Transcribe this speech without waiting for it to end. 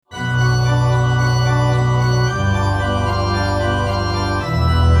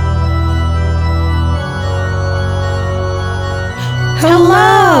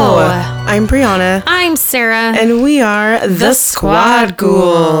I'm Brianna. I'm Sarah. And we are the Squad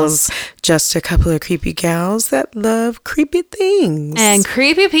Ghouls. Just a couple of creepy gals that love creepy things. And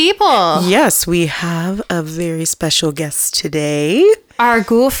creepy people. Yes, we have a very special guest today. Our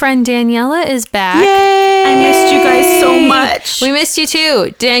ghoul friend Daniela is back. Yay! I missed you guys so much. We missed you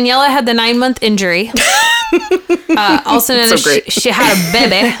too. Daniela had the 9-month injury. Also known as she had a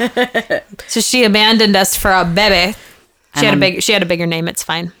baby. So she abandoned us for a baby. She had a bigger name. It's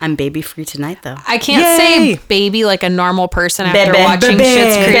fine. I'm baby free tonight, though. I can't Yay! say baby like a normal person after Bebe, watching bebe,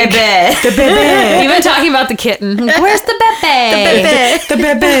 Schitt's Creek. bebe. The bebe. Even talking about the kitten. Where's the bebe? The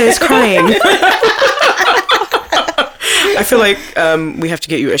bebe is crying. I feel like we have to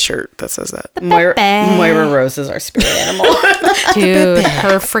get you a shirt that says that. Moira Rose is our spirit animal. Dude,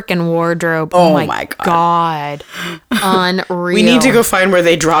 her freaking wardrobe. Oh my God. Unreal. We need to go find where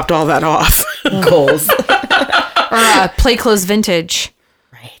they dropped all that off. Goals. Or Play Clothes Vintage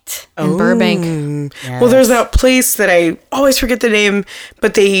Right. in Burbank. Well, there's that place that I always forget the name,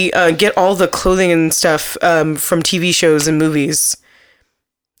 but they get all the clothing and stuff from TV shows and movies.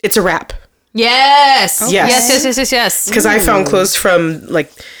 It's a wrap. Yes. Okay. Yes. Because I found clothes from like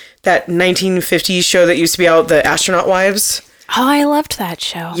that 1950s show that used to be out, the Astronaut Wives. Oh, I loved that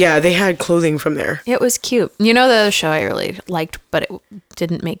show. Yeah, they had clothing from there. It was cute. You know, the other show I really liked, but it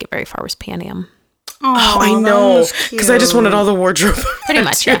didn't make it very far, was Pan Am. Oh, I know. Because I just wanted all the wardrobe. Pretty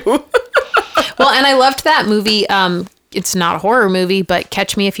much, yeah. Well, and I loved that movie. It's not a horror movie, but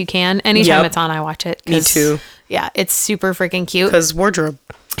Catch Me If You Can. Anytime it's on, I watch it. Me too. Yeah, it's super freaking cute. Because wardrobe.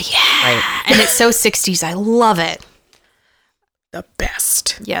 Yeah. Right. And it's so 60s. I love it. The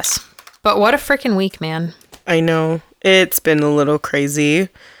best. Yes. But what a freaking week, man. I know. It's been a little crazy.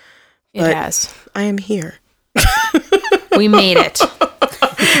 It has. I am here. We made it.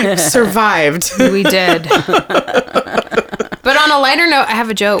 Survived. We did. But on a lighter note, I have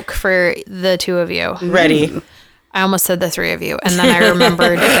a joke for the two of you. Ready. I almost said the three of you. And then I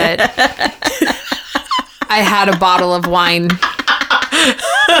remembered that I had a bottle of wine.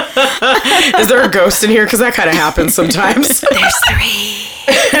 Is there a ghost in here? Because that kind of happens sometimes. There's three.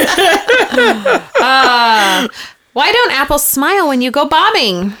 Why don't apples smile when you go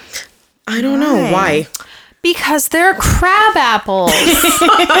bobbing? I don't know. Why? Because they're crab apples.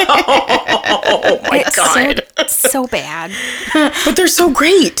 Oh my God. So bad. But they're so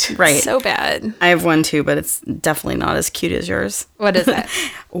great. Right. So bad. I have one too, but it's definitely not as cute as yours. What is it?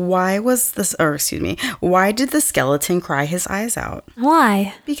 Why did the skeleton cry his eyes out?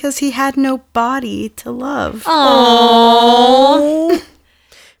 Why? Because he had no body to love. Oh.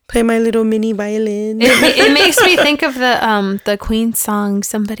 Play my little mini violin. It makes me think of the Queen song,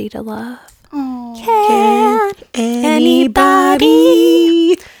 Somebody to Love. Can anybody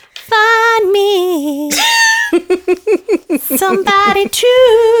find me somebody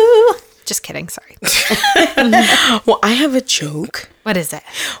true? Just kidding, sorry. Well, I have a joke. What is it?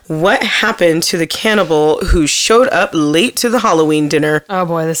 What happened to the cannibal who showed up late to the Halloween dinner? Oh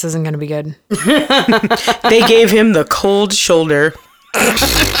boy, this isn't going to be good. They gave him the cold shoulder.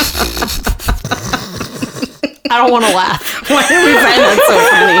 I don't want to laugh. Why did we find that so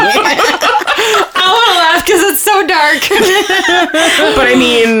funny? I don't want to laugh because it's so dark. But I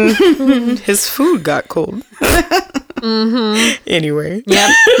mean, his food got cold. Anyway.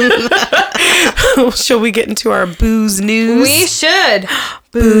 Yep. Shall we get into our booze news? We should.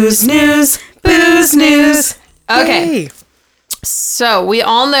 Booze news. Booze news. Okay. Yay. So we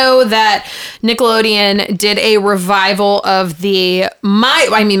all know that Nickelodeon did a revival of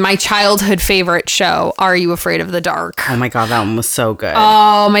my childhood favorite show, Are You Afraid of the Dark? Oh my God, that one was so good.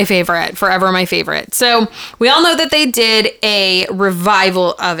 Oh, my favorite. Forever my favorite. So we all know that they did a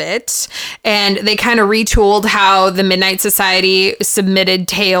revival of it, and they kind of retooled how the Midnight Society submitted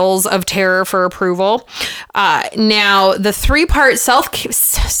tales of terror for approval. Now, the 3-part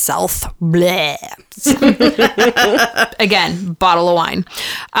again, bottle of wine.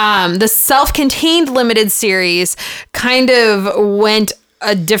 The self-contained limited series kind of went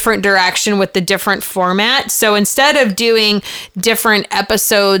a different direction with the different format. So instead of doing different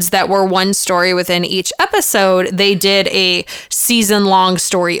episodes that were one story within each episode, they did a season-long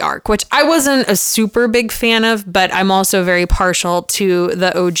story arc, which I wasn't a super big fan of, but I'm also very partial to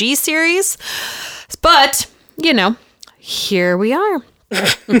the OG series. But, you know, here we are.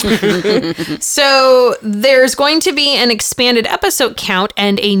 So there's going to be an expanded episode count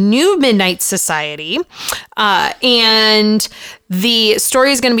and a new Midnight Society. And The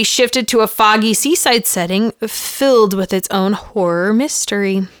story is going to be shifted to a foggy seaside setting filled with its own horror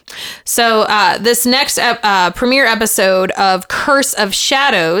mystery. So this next premiere episode of Curse of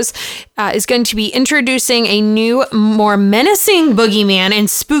Shadows is going to be introducing a new, more menacing boogeyman and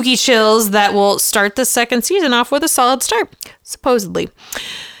spooky chills that will start the second season off with a solid start, supposedly.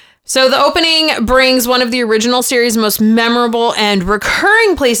 So the opening brings one of the original series' most memorable and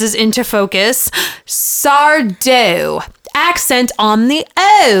recurring places into focus, Sardo. Accent on the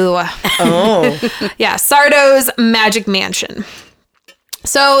O. Oh. Yeah, Sardo's Magic Mansion.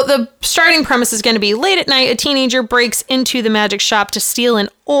 So the starting premise is going to be late at night, a teenager breaks into the magic shop to steal an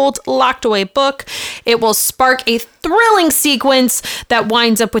old locked away book. It will spark a thrilling sequence that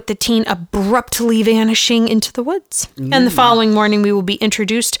winds up with the teen abruptly vanishing into the woods. And the following morning, we will be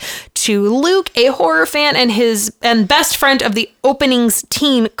introduced to Luke, a horror fan, and best friend of the opening's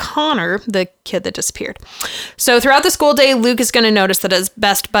teen, Connor, the kid that disappeared. So throughout the school day, Luke is going to notice that his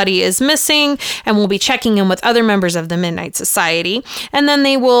best buddy is missing and will be checking in with other members of the Midnight Society. And then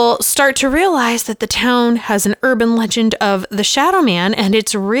they will start to realize that the town has an urban legend of the Shadow Man, and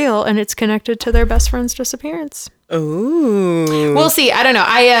it's real, and it's connected to their best friend's disappearance. Ooh. We'll see. I don't know.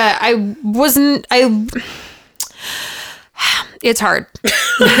 It's hard.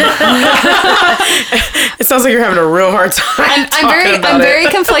 It sounds like you're having a real hard time. I'm very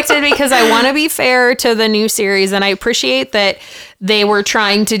conflicted because I want to be fair to the new series, and I appreciate that they were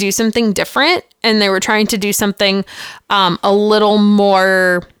trying to do something different, and they were trying to do something a little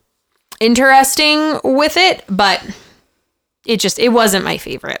more interesting with it, but it wasn't my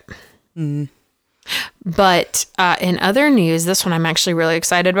favorite. But in other news, this one I'm actually really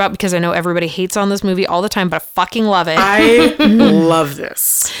excited about because I know everybody hates on this movie all the time, but I fucking love it. I love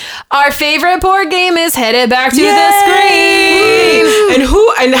this. Our favorite board game is headed back to the screen.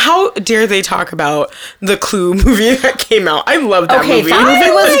 And how dare they talk about the Clue movie that came out? I love that movie. That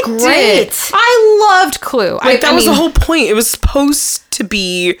movie was great. I loved Clue. That was the whole point. It was supposed to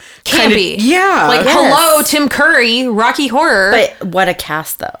be campy. Yeah. Like, hello, Tim Curry, Rocky Horror. But what a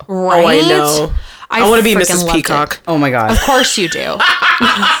cast, though. Right? Oh, I know. I want to be Mrs. Peacock. Oh my God. Of course you do. Why?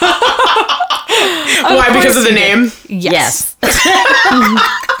 Because of the name? Yes.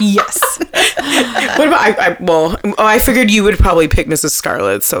 Yes. What about I figured you would probably pick Mrs.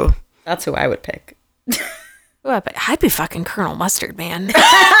 Scarlet, so That's who I would pick. I'd be fucking Colonel Mustard, man.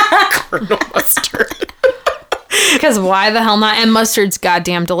 Colonel Mustard. Because why the hell not? And mustard's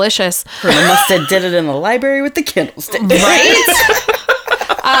goddamn delicious. Colonel Mustard did it in the library with the candlestick. Right?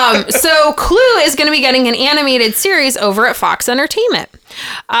 So Clue is going to be getting an animated series over at Fox Entertainment.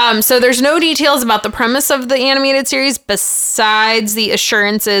 So there's no details about the premise of the animated series besides the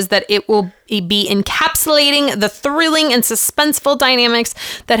assurances that it will be encapsulating the thrilling and suspenseful dynamics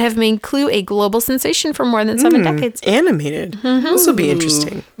that have made Clue a global sensation for more than 7 decades. Animated. This will be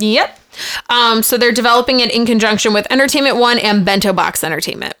interesting. Yep. So they're developing it in conjunction with Entertainment One and Bento Box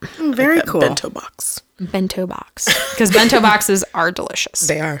Entertainment. Very cool. Bento box. Bento Box. Because bento boxes are delicious.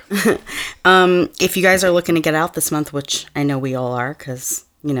 They are. If you guys are looking to get out this month, which I know we all are because,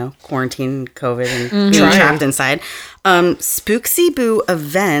 quarantine, COVID, and being trapped inside, Spooksy Boo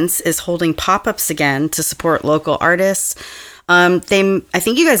Events is holding pop-ups again to support local artists. I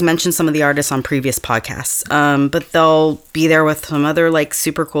think you guys mentioned some of the artists on previous podcasts, but they'll be there with some other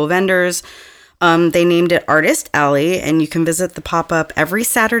super cool vendors. They named it Artist Alley, and you can visit the pop-up every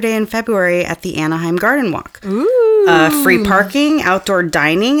Saturday in February at the Anaheim Garden Walk. Ooh. Free parking, outdoor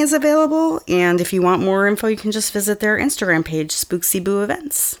dining is available, and if you want more info, you can just visit their Instagram page, Spooksy Boo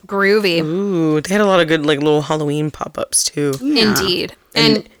Events. Groovy. Ooh, they had a lot of good little Halloween pop-ups too. Yeah. Indeed.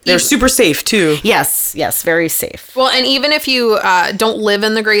 And they're super safe too. Yes, very safe. Well, and even if you don't live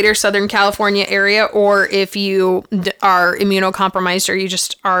in the greater Southern California area, or if you are immunocompromised or you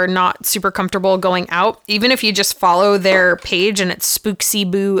just are not super comfortable going out, even if you just follow their page and it's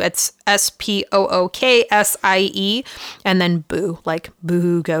Spooksy Boo, it's SPOOKSIE, and then Boo, like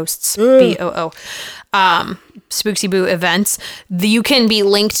Boo Ghosts, BOO. Spooksy Boo events, you can be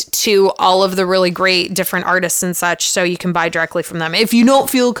linked to all of the really great different artists and such, so you can buy directly from them if you don't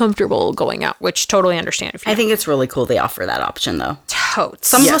feel comfortable going out, which totally understand. If you I think it's really cool they offer that option, though. totes.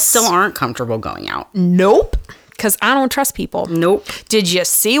 Some of us still aren't comfortable going out. Nope. Because I don't trust people. Nope. Did you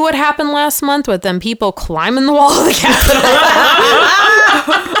see what happened last month with them people climbing the wall of the Capitol?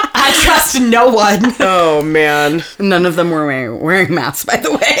 I trust no one. Oh man, None of them were wearing masks, by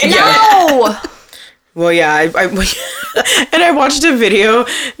the way. No. well yeah, I and I watched a video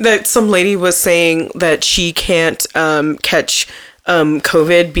that some lady was saying that she can't catch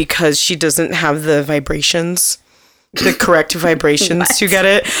COVID because she doesn't have the vibrations, the correct vibrations to get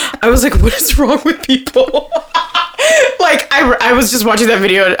it. I was like, what is wrong with people? like, I was just watching that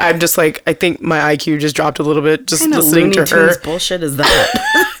video and I'm just like, I think my IQ just dropped a little bit just listening to her. Bullshit is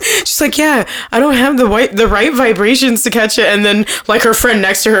that? She's like, yeah, I don't have the right vibrations to catch it. And then like her friend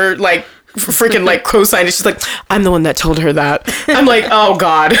next to her, like, freaking like co-signed it. She's like, I'm the one that told her that. I'm like, oh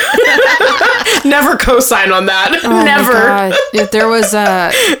God. Never co-sign on that. Oh Never. My God. If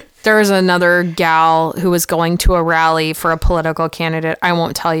there was another gal who was going to a rally for a political candidate. I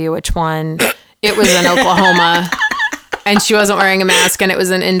won't tell you which one. It was in Oklahoma. And she wasn't wearing a mask, and it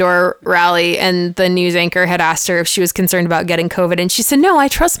was an indoor rally, and the news anchor had asked her if she was concerned about getting COVID, and she said, no, I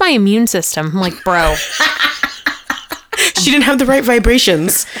trust my immune system. I'm like, bro. She didn't have the right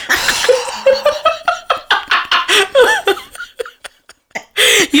vibrations.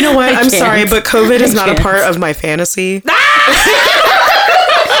 You know what? I'm sorry, but COVID is not a part of my fantasy. It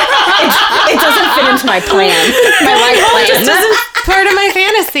doesn't fit into my plan. My life plan. This isn't part of my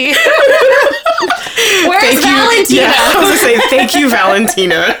fantasy. Where's Valentina? Yeah, I was going to say, thank you,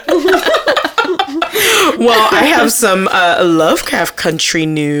 Valentina. Well, I have some Lovecraft Country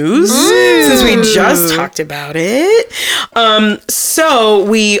news since we just talked about it. So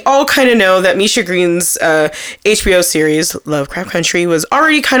we all kind of know that Misha Green's HBO series Lovecraft Country was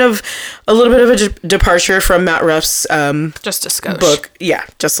already kind of a little bit of a departure from Matt Ruff's just a skosh. book. Yeah,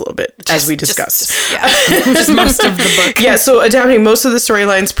 just a little bit, as we discussed. Just most of the book. Yeah, so adapting most of the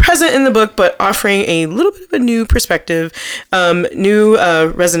storylines present in the book, but offering a little bit of a new perspective, new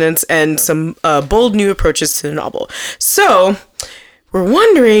resonance, and some bold new approaches to the novel. So we're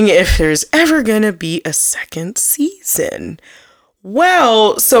wondering if there's ever going to be a second season.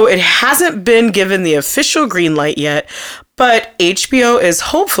 Well, so it hasn't been given the official green light yet, but HBO is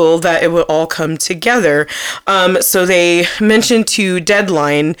hopeful that it will all come together. So they mentioned to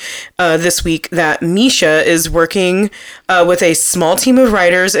Deadline this week that Misha is working with a small team of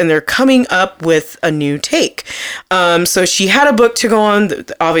writers, and they're coming up with a new take. So she had a book to go on,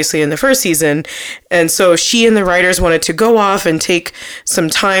 obviously, in the first season. And so she and the writers wanted to go off and take some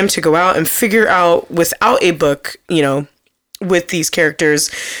time to go out and figure out, without a book, you know, with these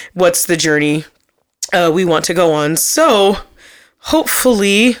characters, what's the journey we want to go on. So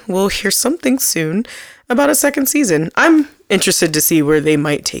hopefully we'll hear something soon about a second season. I'm interested to see where they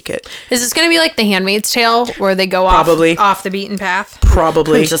might take it. Is this going to be like The Handmaid's Tale, where they go off the beaten path?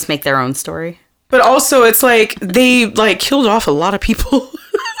 Probably. Just make their own story. But also it's like they like killed off a lot of people.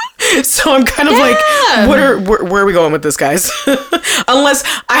 So I'm kind of like, where are we going with this, guys? Unless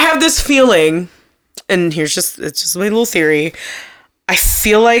I have this feeling, and it's just my little theory, I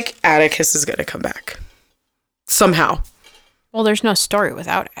feel like Atticus is going to come back somehow. Well, there's no story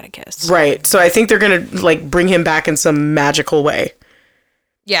without Atticus. Right. So I think they're going to like bring him back in some magical way.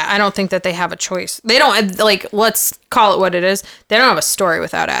 Yeah, I don't think that they have a choice. They don't, like, let's call it what it is. They don't have a story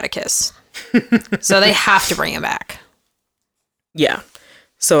without Atticus. So they have to bring him back. Yeah.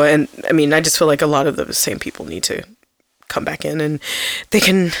 So, and I mean, I just feel like a lot of the same people need to come back in and they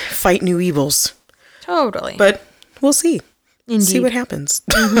can fight new evils. Totally. But we'll see. Indeed. See what happens.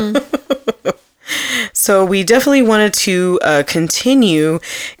 Mm-hmm. So we definitely wanted to continue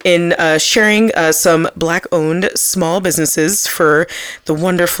in sharing some Black-owned small businesses for the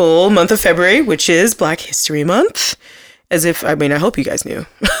wonderful month of February, which is Black History Month. As if, I mean, I hope you guys knew.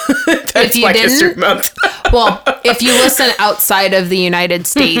 That's Black History Month. Well, if you listen outside of the United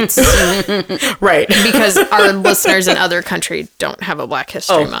States. Right. Because our listeners in other countries don't have a Black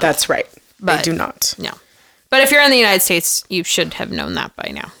History Month. That's right. But they do not. No. But if you're in the United States, you should have known that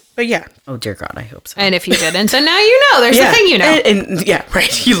by now. But yeah. Oh, dear God, I hope so. And if you didn't, then now you know. There's a thing you know. And yeah,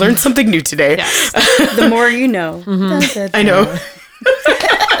 right. You learned something new today. Yes. The more you know. Mm-hmm. I know.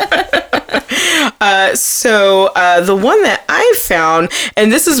 So the one that I found,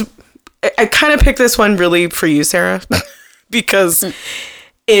 and this is, I kind of picked this one really for you, Sarah, because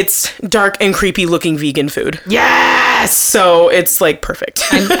it's dark and creepy looking vegan food. Yes! So it's like perfect.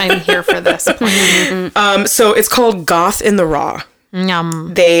 I'm here for this. So it's called Goth in the Raw.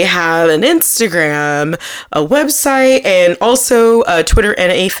 Yum. They have an Instagram, a website, and also a Twitter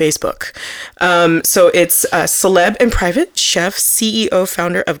and a Facebook. So it's a celeb and private chef, CEO,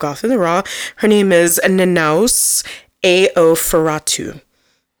 founder of Goth in the Raw. Her name is Nanaus A.O. Ferratu.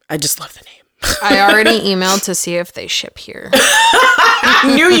 I just love the name. I already emailed to see if they ship here.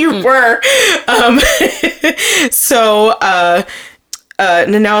 I knew you were.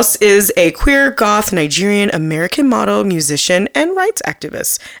 Nanaus is a queer, goth, Nigerian American model, musician, and rights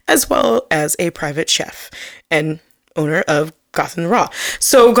activist, as well as a private chef and owner of Goth in the Raw.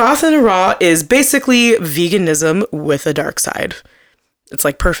 So Goth in the Raw is basically veganism with a dark side. It's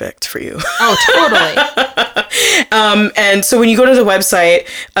like perfect for you. Oh, totally. And so when you go to the website,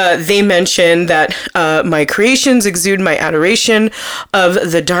 they mention that my creations exude my adoration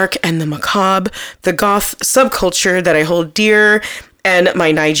of the dark and the macabre, the goth subculture that I hold dear, and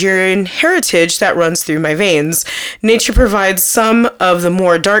my Nigerian heritage that runs through my veins. Nature provides some of the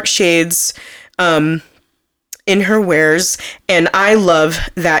more dark shades in her wares, and I love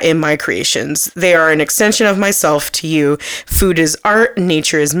that in my creations. They are an extension of myself to you. Food is art,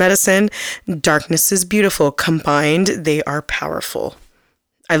 nature is medicine, darkness is beautiful. Combined, they are powerful.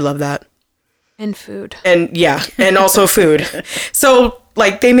 I love that. And food. And yeah, and also food. So,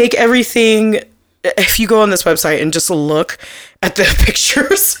 like, they make everything. If you go on this website and just look at the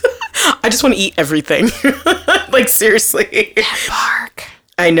pictures, I just want to eat everything. Like, seriously. That bark.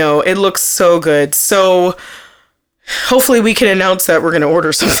 I know. It looks so good. So hopefully we can announce that we're going to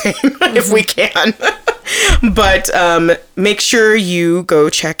order something if we can. But make sure you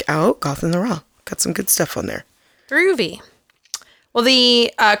go check out Goth in the Raw. Got some good stuff on there. Groovy. Well,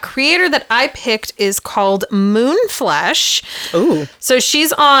 the creator that I picked is called Moonflesh. Ooh. So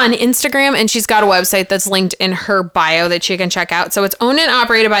she's on Instagram, and she's got a website that's linked in her bio that you can check out. So it's owned and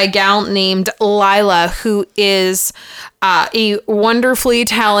operated by a gal named Lila, who is a wonderfully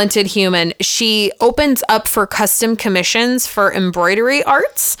talented human. She opens up for custom commissions for embroidery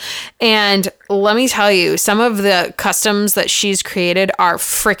arts. And let me tell you, some of the customs that she's created are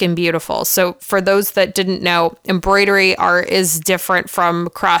freaking beautiful. So for those that didn't know, embroidery art is different from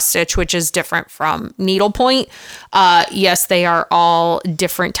cross stitch, which is different from needlepoint. Yes, they are all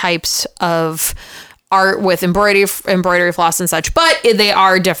different types of art with embroidery floss and such, but they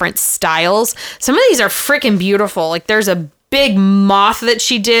are different styles. Some of these are freaking beautiful. Like, there's a big moth that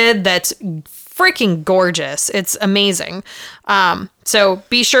she did that's freaking gorgeous. It's amazing. So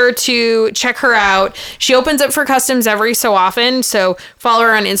be sure to check her out. She opens up for customs every so often, so follow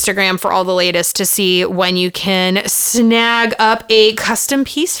her on Instagram for all the latest to see when you can snag up a custom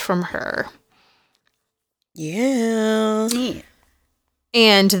piece from her. Yeah.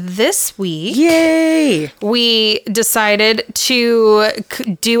 And this week, yay, we decided to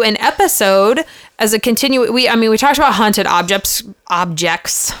do an episode as a we talked about haunted objects.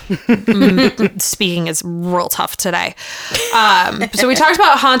 Speaking is real tough today. So we talked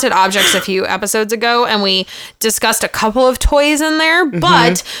about haunted objects a few episodes ago, and we discussed a couple of toys in there,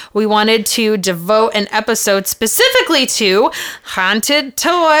 but we wanted to devote an episode specifically to haunted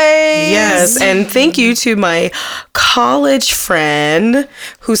toys. Yes, and thank you to my college friend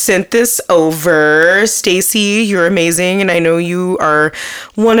who sent this over. Stacy, you're amazing, and I know you are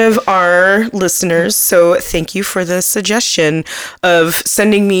one of our listeners, so thank you for the suggestion of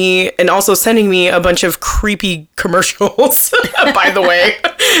sending me a bunch of creepy commercials, by the way,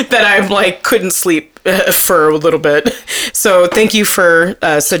 that I'm like couldn't sleep for a little bit. So thank you for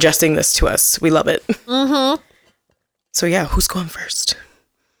suggesting this to us. We love it. Mm-hmm. So yeah, who's going first?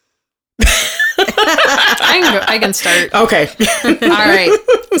 I can start. Okay. All right.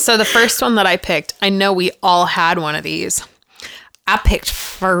 So the first one that I picked, I know we all had one of these. I picked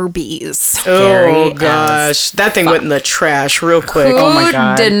Furbies. Oh gosh, that thing went in the trash real quick. Who oh my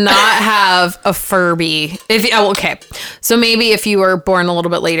god, did not have a Furby? Okay, so maybe if you were born a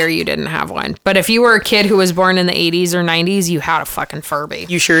little bit later, you didn't have one. But if you were a kid who was born in the 80s or 90s, you had a fucking Furby.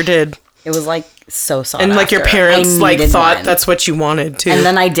 You sure did. It was like so sought and like after. Your parents like thought one. That's what you wanted too. And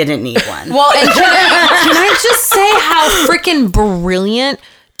then I didn't need one. Well, and can I just say how freaking brilliant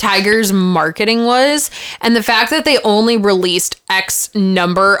Tiger's marketing was, and the fact that they only released X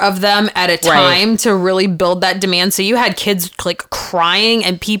number of them at a time to really build that demand. So you had kids like crying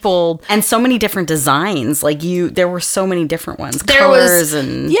and people, and so many different designs. Like there were so many different ones. There was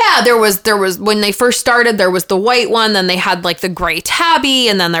when they first started, there was the white one, then they had like the gray tabby,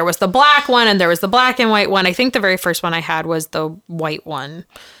 and then there was the black one, and there was the black and white one. I think the very first one I had was the white one,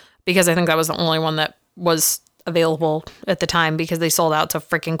 because I think that was the only one that was available at the time, because they sold out so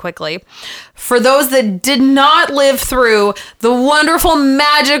freaking quickly. For those that did not live through the wonderful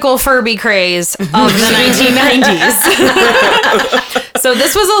magical Furby craze of the 1990s. So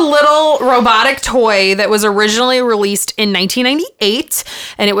this was a little robotic toy that was originally released in 1998,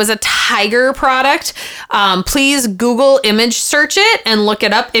 and it was a Tiger product. Please Google image search it and look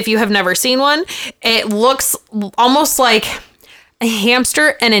it up if you have never seen one. It looks almost like a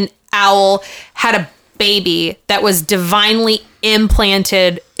hamster and an owl had a baby that was divinely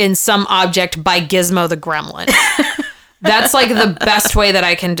implanted in some object by Gizmo the Gremlin. That's like the best way that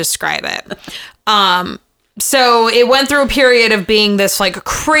I can describe it. So it went through a period of being this like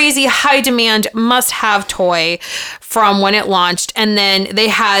crazy high demand must have toy from when it launched. And then they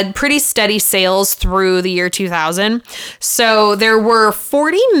had pretty steady sales through the year 2000. So there were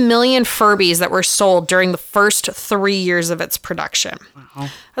 40 million Furbies that were sold during the first 3 years of its production. Wow.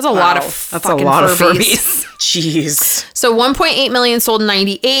 That's a lot of Furbies. Jeez. So 1.8 million sold in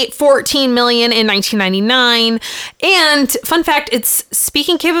 98, 14 million in 1999. And fun fact, its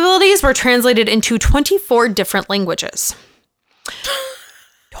speaking capabilities were translated into 24 different languages.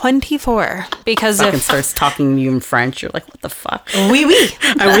 24. Because fucking starts talking to you in French, you're like, what the fuck? Oui, oui.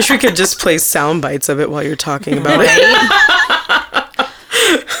 I wish we could just play sound bites of it while you're talking about it.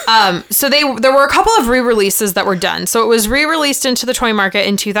 So there were a couple of re-releases that were done. So it was re-released into the toy market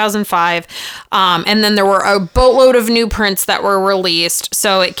in 2005. And then there were a boatload of new prints that were released.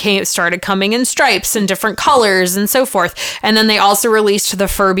 So it started coming in stripes and different colors and so forth. And then they also released the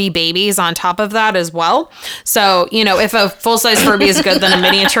Furby babies on top of that as well. So, you know, if a full-size Furby is good, then a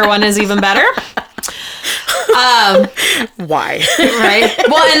miniature one is even better. Why? Right.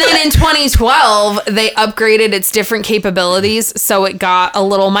 Well, and then in 2012, they upgraded its different capabilities. So it got a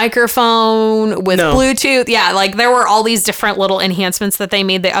little microphone with Bluetooth. Yeah, like there were all these different little enhancements that they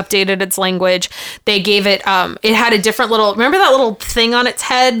made. They updated its language. They gave it, it had a different little, remember that little thing on its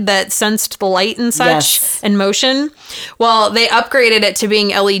head that sensed the light and such and motion? Well, they upgraded it to being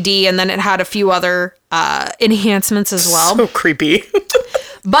LED, and then it had a few other enhancements as well. So creepy.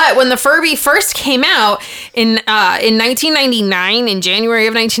 But when the Furby first came out in 1999, in January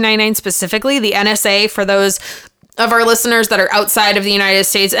of 1999 specifically, the NSA, for those of our listeners that are outside of the United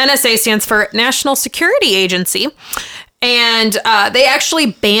States, NSA stands for National Security Agency. And they actually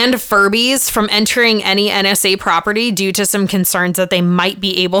banned Furbies from entering any NSA property due to some concerns that they might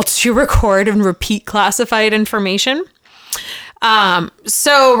be able to record and repeat classified information.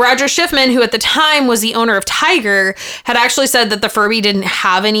 So Roger Schiffman, who at the time was the owner of Tiger, had actually said that the Furby didn't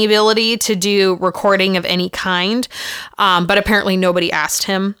have any ability to do recording of any kind. But apparently nobody asked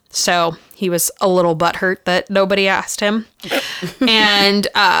him. So he was a little butthurt that nobody asked him. And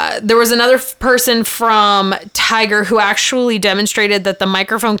there was another person from Tiger who actually demonstrated that the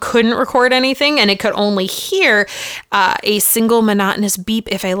microphone couldn't record anything and it could only hear a single monotonous beep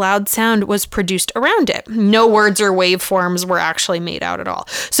if a loud sound was produced around it. No words or waveforms were actually made out at all.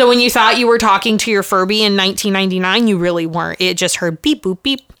 So when you thought you were talking to your Furby in 1999, you really weren't. It just heard beep, boop,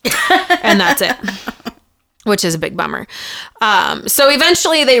 beep. And that's it. Which is a big bummer. So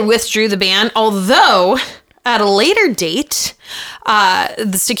eventually they withdrew the ban, although at a later date,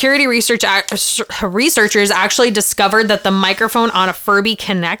 the security researchers actually discovered that the microphone on a Furby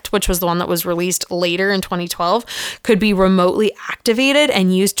Connect, which was the one that was released later in 2012, could be remotely activated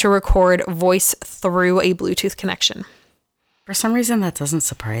and used to record voice through a Bluetooth connection. For some reason, that doesn't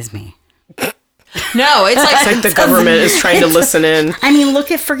surprise me. No, it's like the government is trying to listen in. I mean, look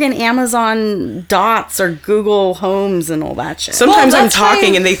at friggin' Amazon Dots or Google Homes and all that shit. Sometimes I'm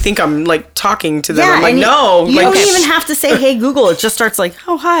talking and they think I'm like talking to them. I'm like, no. You like, don't even have to say, hey, Google. It just starts like,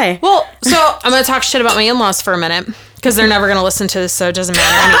 oh, hi. Well, so I'm going to talk shit about my in-laws for a minute because they're never going to listen to this, so it doesn't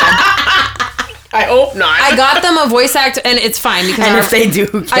matter anyway. I hope not. I got them a voice act, and it's fine because if they do,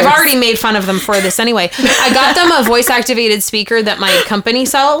 who cares? I've already made fun of them for this anyway. I got them a voice activated speaker that my company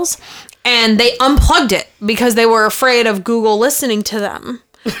sells. And they unplugged it because they were afraid of Google listening to them.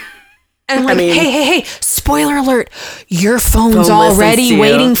 And I'm like, hey, spoiler alert. Your phone's already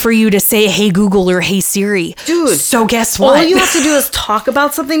waiting for you to say, hey, Google or hey, Siri. Dude. So guess what? All you have to do is talk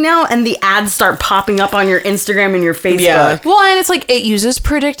about something now and the ads start popping up on your Instagram and your Facebook. Yeah. Well, and it's like, it uses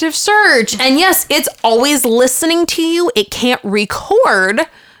predictive search. And yes, it's always listening to you. It can't record,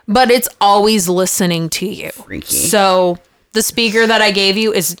 but it's always listening to you. Freaky. So the speaker that I gave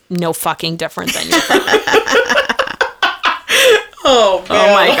you is no fucking different than your phone. Oh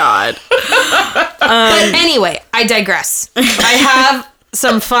my God. But anyway, I digress. I have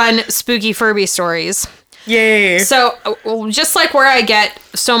some fun, spooky Furby stories. Yay. So just like where I get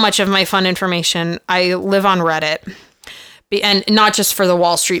so much of my fun information, I live on Reddit. And not just for the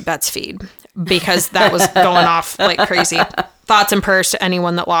Wall Street Bets feed, because that was going off like crazy. Thoughts and prayers to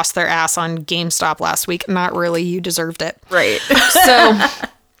anyone that lost their ass on GameStop last week. Not really. You deserved it. Right. So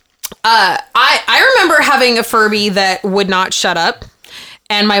I remember having a Furby that would not shut up.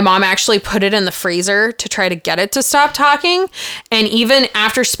 And my mom actually put it in the freezer to try to get it to stop talking. And even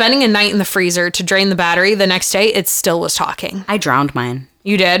after spending a night in the freezer to drain the battery, the next day it still was talking. I drowned mine.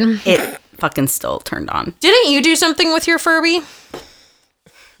 You did? It fucking still turned on. Didn't you do something with your Furby?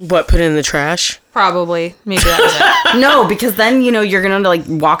 What, put it in the trash? Probably. Maybe that was it. No, because then, you're going to like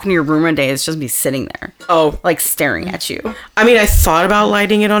walk into your room one day. It's just be sitting there. Oh. Like staring at you. I mean, I thought about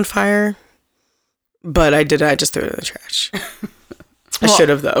lighting it on fire. but I didn't. I just threw it in the trash. I should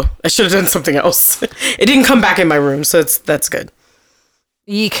have, though. I should have done something else. It didn't come back in my room, so that's good.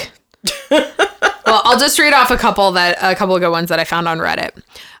 Eek. Well, I'll just read off a couple of good ones that I found on Reddit.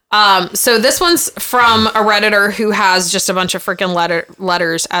 So this one's from a Redditor who has just a bunch of freaking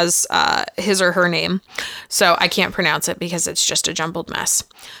letters as his or her name. So I can't pronounce it because it's just a jumbled mess.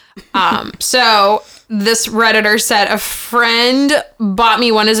 So this Redditor said, a friend bought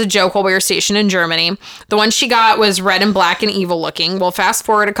me one as a joke while we were stationed in Germany. The one she got was red and black and evil looking. Well, fast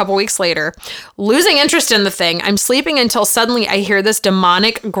forward a couple weeks later, losing interest in the thing, I'm sleeping until suddenly I hear this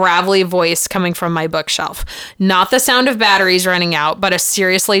demonic, gravelly voice coming from my bookshelf. Not the sound of batteries running out, but a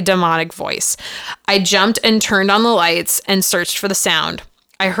seriously demonic voice. I jumped and turned on the lights and searched for the sound.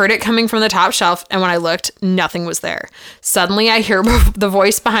 I heard it coming from the top shelf, and when I looked, nothing was there. Suddenly, I hear the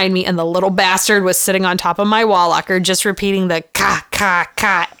voice behind me, and the little bastard was sitting on top of my wall locker, just repeating the ka, ka,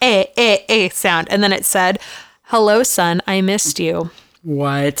 ka, sound. And then it said, "Hello, son, I missed you."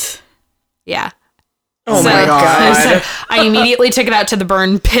 What? Yeah. Oh my God. I immediately took it out to the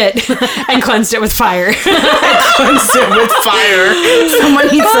burn pit and cleansed it with fire. Cleansed it with fire. Someone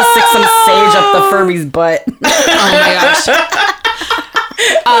needs to stick some sage up the Furby's butt. Oh my gosh.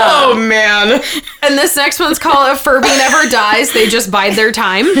 Oh man. And this next one's called "A Furby Never Dies, They Just Bide Their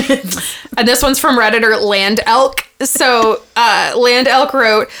Time." And this one's from Redditor Land Elk. So Land Elk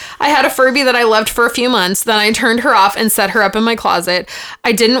wrote, I had a Furby that I loved for a few months. Then I turned her off and set her up in my closet.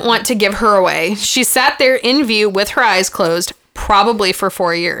 I didn't want to give her away. She sat there in view with her eyes closed, probably for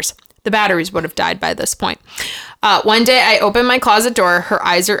 4 years. The batteries would have died by this point. One day I opened my closet door. Her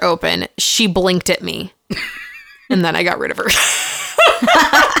eyes are open. She blinked at me. And then I got rid of her.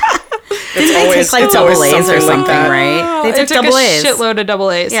 Didn't they take like double A's or something, right? They took double A's. Shitload of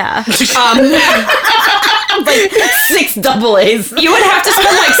double A's. Yeah. Like 6 double A's. You would have to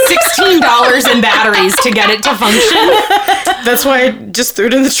spend like $16 in batteries to get it to function. That's why I just threw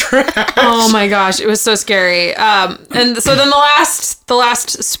it in the trash. Oh my gosh, it was so scary. And so then the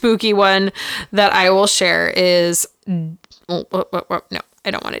last spooky one that I will share is no,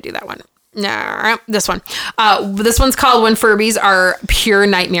 I don't want to do that one. No, this one. This one's called "When Furbies Are Pure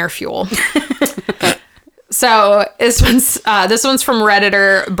Nightmare Fuel." So this one's from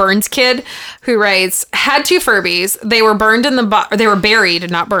Redditor Burns Kid, who writes, had 2 Furbies. They were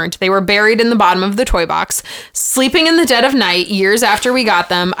buried, not burnt. They were buried in the bottom of the toy box. Sleeping in the dead of night, years after we got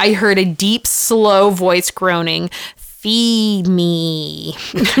them, I heard a deep, slow voice groaning, "Feed me."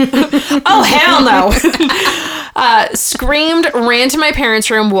 Oh, hell no. Screamed, ran to my parents'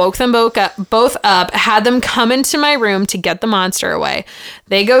 room, woke them both up, had them come into my room to get the monster away.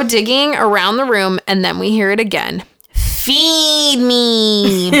 They go digging around the room, and then we hear it again. "Feed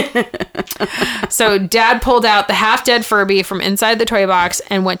me." So Dad pulled out the half-dead Furby from inside the toy box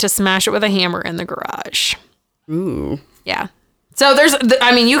and went to smash it with a hammer in the garage. Ooh. Yeah. So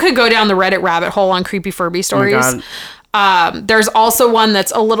you could go down the Reddit rabbit hole on creepy Furby stories. Oh my God. There's also one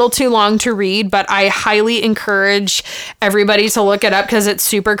that's a little too long to read, but I highly encourage everybody to look it up because it's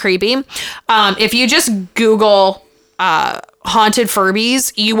super creepy. If you just Google haunted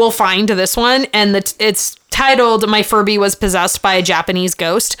Furbies, you will find this one, and it's titled "My Furby Was Possessed by a Japanese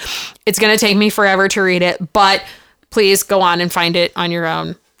Ghost." It's going to take me forever to read it, but please go on and find it on your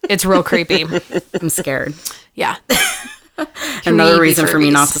own. It's real creepy. I'm scared. Yeah. Another reason for me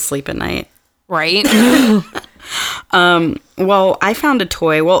not to sleep at night. Right? Well, I found a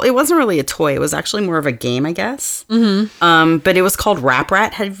toy. Well, it wasn't really a toy. It was actually more of a game, I guess. Mm-hmm. But it was called Rap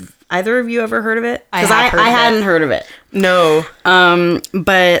Rat. Have either of you ever heard of it? Because I hadn't heard of it. No.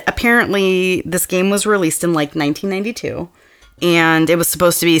 But apparently this game was released in like 1992. And it was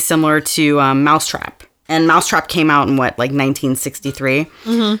supposed to be similar to Mousetrap. And Mousetrap came out in like 1963.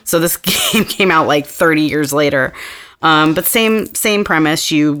 Mm-hmm. So this game came out like 30 years later. But same premise.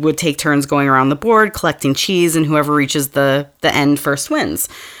 You would take turns going around the board, collecting cheese, and whoever reaches the end first wins.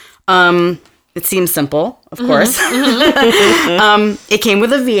 It seems simple, of course. Mm-hmm. It came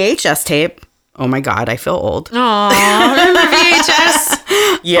with a VHS tape. Oh my God, I feel old. Aw, remember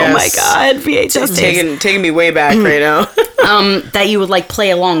VHS? Yes. Oh my God, VHS tapes. Taking me way back right now. That you would like play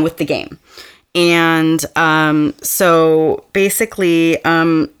along with the game. And so basically,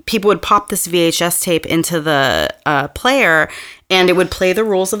 people would pop this VHS tape into the player, and it would play the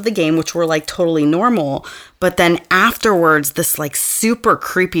rules of the game, which were like totally normal. But then afterwards, this like super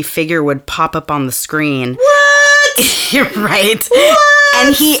creepy figure would pop up on the screen. What? You're right. What?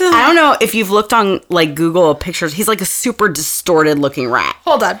 And I don't know if you've looked on like Google pictures, he's like a super distorted looking rat.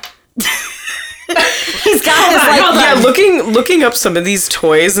 Hold on. He's got his looking up some of these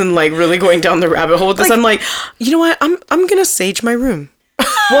toys and like really going down the rabbit hole because I'm like, you know what? I'm gonna sage my room.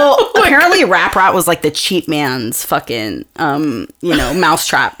 Well, apparently Rap Rat was like the cheap man's fucking,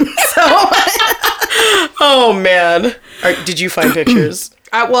 mousetrap. So, Oh man. Did you find pictures?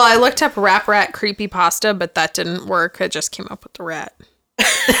 I looked up Rap Rat creepypasta, but that didn't work. I just came up with the rat.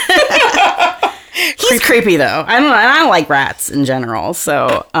 he's creepy though. I don't like rats in general.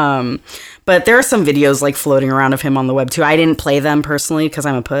 So, but there are some videos like floating around of him on the web too. I didn't play them personally because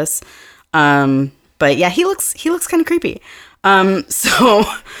I'm a puss. But yeah, he looks kind of creepy. So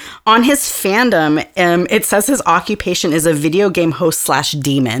on his fandom, it says his occupation is a video game host /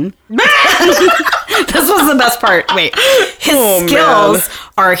 demon. This was the best part. Wait, his skills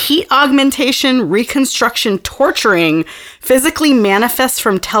are heat augmentation, reconstruction, torturing, physically manifest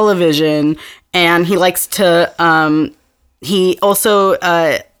from television, and he likes to. He also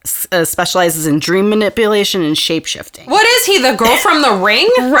specializes in dream manipulation and shape-shifting. What is he, the girl from The Ring?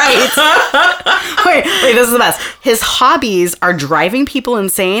 Right. wait, this is the best. His hobbies are driving people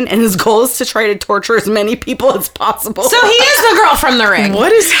insane, and his goal is to try to torture as many people as possible. So he is the girl from The Ring.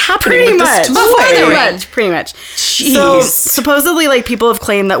 What is happening Pretty with much. this toy? Pretty much. Jeez. So supposedly, like, people have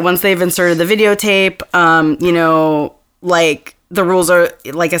claimed that once they've inserted the videotape, like, the rules are,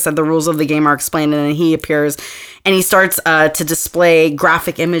 like I said, the rules of the game are explained, and then he appears and he starts to display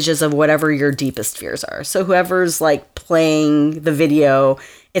graphic images of whatever your deepest fears are. So whoever's like playing the video,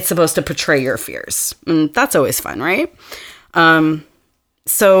 it's supposed to portray your fears. And that's always fun, right?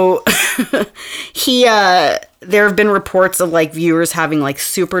 So there have been reports of like viewers having like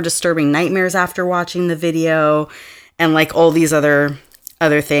super disturbing nightmares after watching the video and like all these other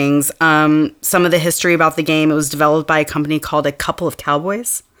things. Some of the history about the game, it was developed by a company called A Couple of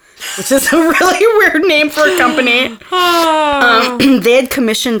Cowboys, which is a really weird name for a company. They had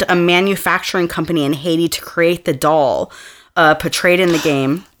commissioned a manufacturing company in Haiti to create the doll portrayed in the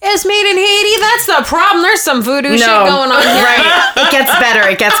game. It's made in Haiti? That's the problem. There's some voodoo shit going on here. Right. It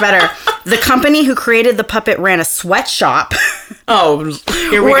gets better. The company who created the puppet ran a sweatshop. Oh,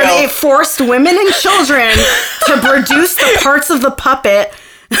 here we where go. they forced women and children to produce the parts of the puppet,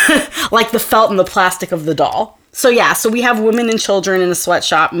 like the felt and the plastic of the doll. So we have women and children in a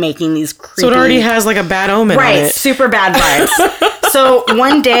sweatshop making these creepy... So it already has like a bad omen on it. Right, super bad vibes. So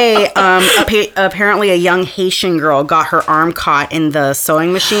one day, apparently a young Haitian girl got her arm caught in the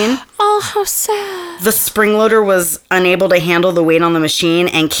sewing machine. Oh, how sad. The spring loader was unable to handle the weight on the machine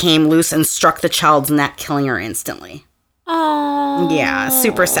and came loose and struck the child's neck, killing her instantly. Oh. Yeah,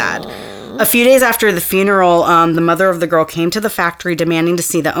 super sad. A few days after the funeral, the mother of the girl came to the factory demanding to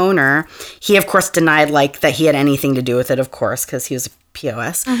see the owner. He, of course, denied like that he had anything to do with it, of course, because he was a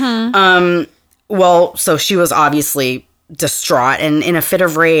POS. Mm-hmm. So she was obviously distraught and in a fit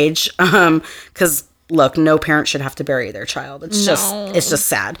of rage because, look, no parent should have to bury their child. It's just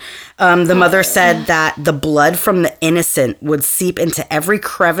sad. The mother said that the blood from the innocent would seep into every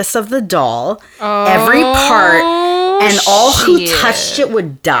crevice of the doll, every part, and all who touched it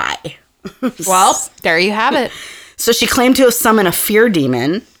would die. Well, there you have it. So she claimed to have summoned a fear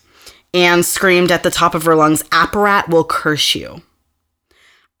demon and screamed at the top of her lungs, "Apparat will curse you."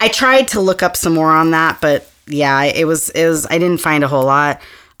 I tried to look up some more on that, but yeah, it was I didn't find a whole lot.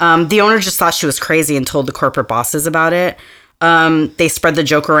 The owner just thought she was crazy and told the corporate bosses about it. They spread the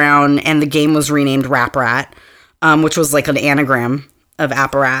joke around, and the game was renamed Rap Rat, which was like an anagram of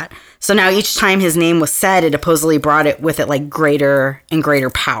Apparat. So now each time his name was said, it supposedly brought it with it like greater and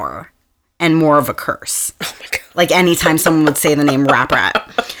greater power and more of a curse. Oh my God. Like anytime someone would say the name Rap Rat.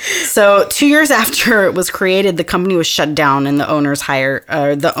 So 2 years after it was created, the company was shut down and the owners hired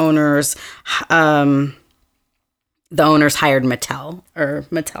Mattel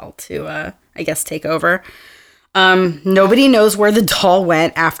to, I guess, take over. Nobody knows where the doll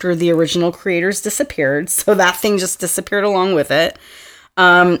went after the original creators disappeared. So that thing just disappeared along with it.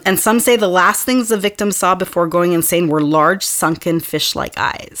 And some say the last things the victim saw before going insane were large, sunken, fish-like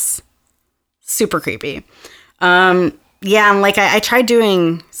eyes. Super creepy. Yeah, and like I tried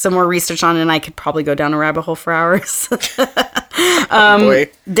doing some more research on it, and I could probably go down a rabbit hole for hours. Boy.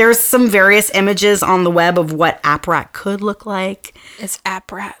 There's some various images on the web of what Apparat could look like. It's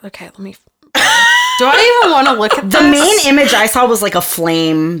Apparat. Okay, let me... Do I even want to look at this? The main image I saw was like a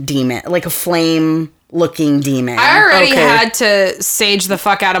flame demon, like a flame-looking demon. I already had to sage the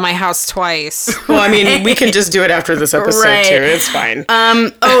fuck out of my house twice. Well, I mean, we can just do it after this episode, Right. too. It's fine.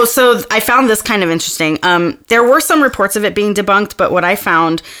 So I found this kind of interesting. There were some reports of it being debunked, but what I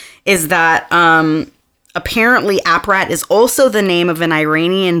found is that apparently Apparat is also the name of an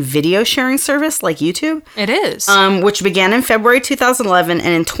Iranian video sharing service like YouTube. It is. Which began in February 2011,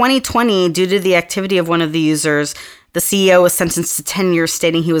 and in 2020, due to the activity of one of the users, the CEO was sentenced to 10 years,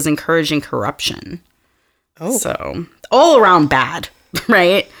 stating he was encouraging corruption. Oh. So, all around bad.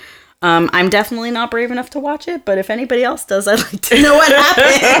 right? I'm definitely not brave enough to watch it, but if anybody else does, I'd like to know what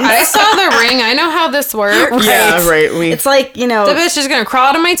happened. I saw The Ring. I know how this works. Yeah, right. It's like, The bitch is going to crawl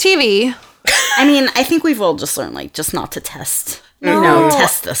out of my TV. I mean, I think we've all just learned, like, just not to test. No.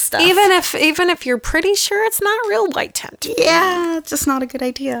 Test this stuff. Even if you're pretty sure it's not real, why tempt? Yeah, it's just not a good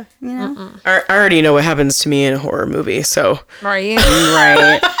idea, you know? I already know what happens to me in a horror movie, so. Right?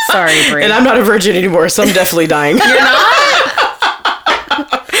 Right. Sorry, Brie. And I'm not a virgin anymore, so I'm definitely dying. You're not?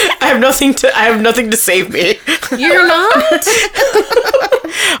 I have nothing to save me. You're not?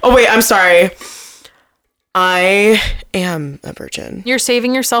 Oh wait, I'm sorry. I am a virgin. You're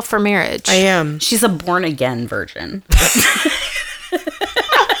saving yourself for marriage. I am. She's a born-again virgin.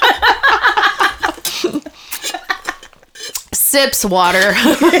 Sips water.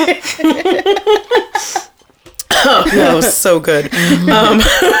 Oh, that was so good.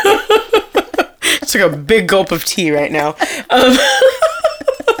 Took a big gulp of tea right now.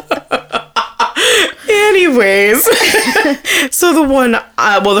 Anyways, so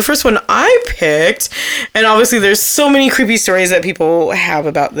the first one I picked, and obviously there's so many creepy stories that people have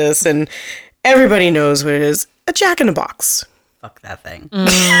about this, and everybody knows what it is. A Jack-in-the-Box. Fuck that thing.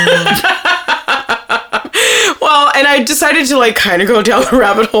 Well, and I decided to like kind of go down the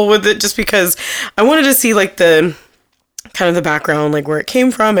rabbit hole with it just because I wanted to see like the kind of the background, like where it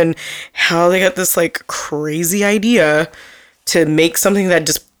came from and how they got this like crazy idea to make something that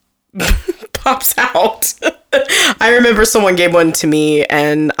just pops out. I remember someone gave one to me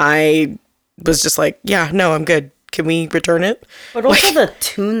and I was just like, yeah, no, I'm good. Can we return it? But also the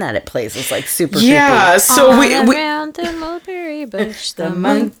tune that it plays is like super Yeah, creepy. so we Around the mulberry bush, the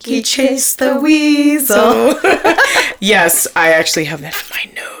Monkey chased the weasel. yes, I actually have that in my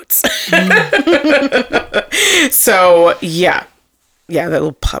notes. So, yeah. Yeah, that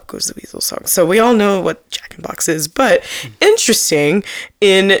little Pop Goes the Weasel song. So we all know what Jack-in-the-Box is. But interesting,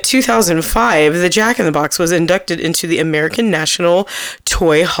 in 2005, the Jack-in-the-Box was inducted into the American National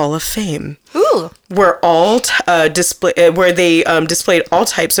Toy Hall of Fame. Ooh. Where they displayed all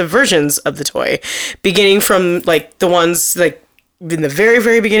types of versions of the toy, beginning from like the ones like in the very,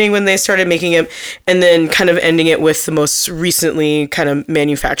 very beginning when they started making it, and then kind of ending it with the most recently kind of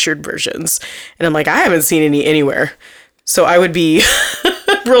manufactured versions. And I'm like, I haven't seen any anywhere. So I would be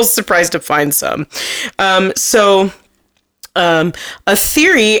real surprised to find some. A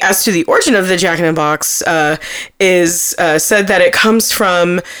theory as to the origin of the Jack-in-the-Box is said that it comes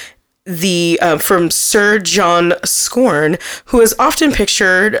from from Sir John Scorn, who is often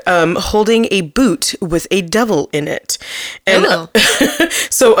pictured holding a boot with a devil in it. And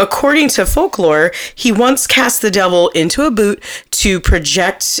so according to folklore, he once cast the devil into a boot to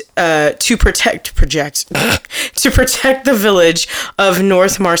protect the village of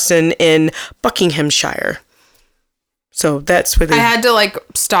North Marston in Buckinghamshire. So that's where they... I had to like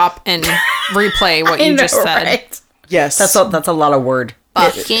stop and replay what you just said. Right? Yes. That's a lot of word.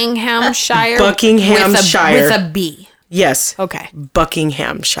 Buckinghamshire. Buckinghamshire. With a B. Yes. Okay.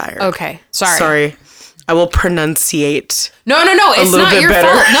 Buckinghamshire. Okay. Sorry. Sorry. I will pronunciate. No. It's not your better.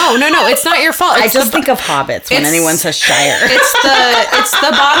 fault. No. It's not your fault. I just think of hobbits when anyone says shire. It's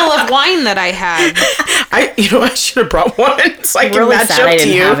the bottle of wine that I had. I should have brought one so I can really match sad up I to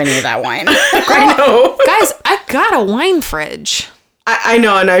didn't you. have any of that wine. I know. Guys, I got a wine fridge. I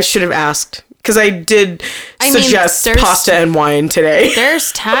know, and I should have asked because I did suggest pasta and wine today.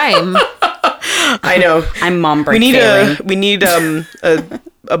 There's time. I know. I'm mom break. We need a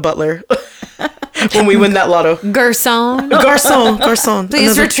butler when we win that lotto. Garçon.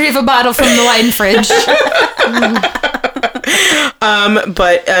 Please retrieve a bottle from the wine fridge.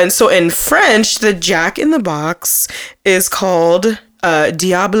 So in French, the Jack-in-the-Box is called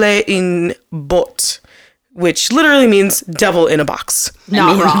Diable in botte, which literally means devil in a box.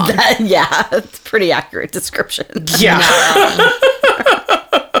 Not wrong. It's a pretty accurate description. Yeah.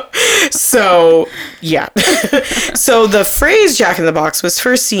 So, yeah. So the phrase Jack-in-the-Box was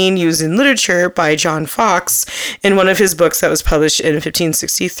first used in literature by John Fox in one of his books that was published in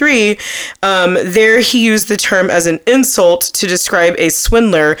 1563. There he used the term as an insult to describe a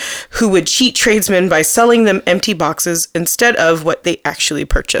swindler who would cheat tradesmen by selling them empty boxes instead of what they actually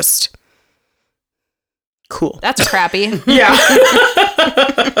purchased. Cool. That's crappy. Yeah.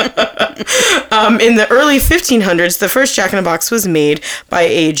 In the early 1500s, the first Jack-in-the-Box was made by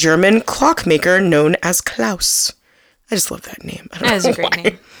a German clockmaker known as Klaus. I just love that name. That is a great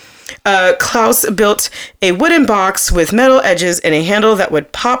name. Klaus built a wooden box with metal edges and a handle that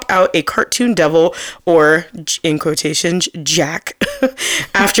would pop out a cartoon devil, or, in quotations, Jack,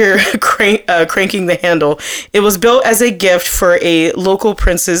 after cranking the handle. It was built as a gift for a local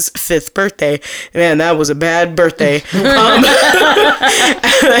prince's 5th birthday. Man, that was a bad birthday. And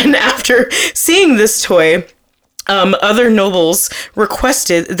after seeing this toy, other nobles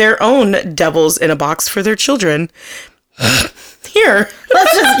requested their own devils in a box for their children. Here.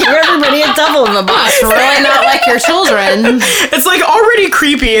 Let's just give everybody a devil in the box. It's really not like your children. It's like already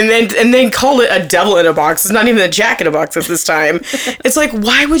creepy, and then call it a devil in a box. It's not even a Jack in a box at this time. It's like,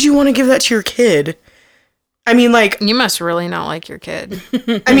 why would you want to give that to your kid? I mean, like... You must really not like your kid.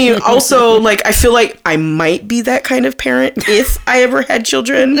 I mean, also, like, I feel like I might be that kind of parent if I ever had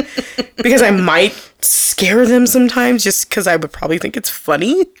children, because I might scare them sometimes just because I would probably think it's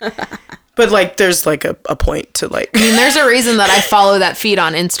funny. But, like, there's, like, a point to, like... I mean, there's a reason that I follow that feed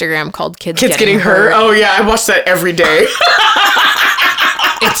on Instagram called Kids Getting Hurt. Oh, yeah, I watch that every day.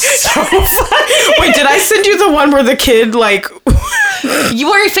 It's so funny. Wait, did I send you the one where the kid, like... You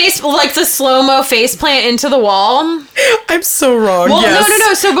wear your face, like the slow-mo face plant into the wall? I'm so wrong, well, yes.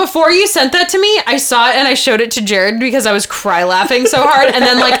 No. So before you sent that to me, I saw it and I showed it to Jared because I was cry-laughing so hard. And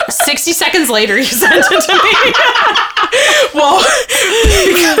then, like, 60 seconds later, you sent it to me. Well,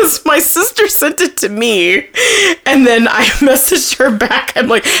 because my sister sent it to me, and then I messaged her back. I'm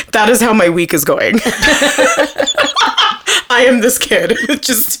like, that is how my week is going. I am this kid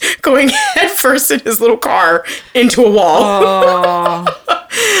just going headfirst in his little car into a wall. Oh.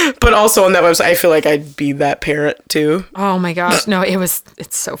 But also on that website, I feel like I'd be that parent too. Oh my gosh. No, it's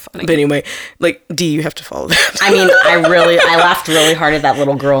so funny. But anyway, like, Dee, you have to follow that. I mean, I laughed really hard at that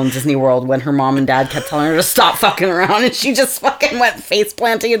little girl in Disney World when her mom and dad kept telling her to stop fucking around, and she just fucking went face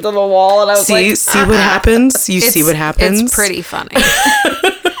planting into the wall, and I was see what happens? You see what happens? It's pretty funny.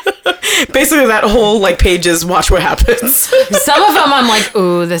 Basically, that whole, like, page is watch what happens. Some of them I'm like,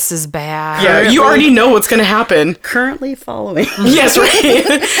 ooh, this is bad. Yeah, you already know what's going to happen. currently following. Yes,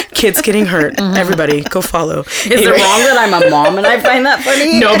 right. Kids getting hurt. Everybody, go follow. Is it wrong that I'm a mom and I find that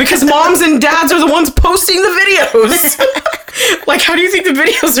funny? No, because moms and dads are the ones posting the videos. Like, how do you think the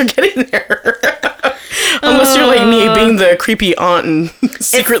videos are getting there? Unless you're like me, being the creepy aunt and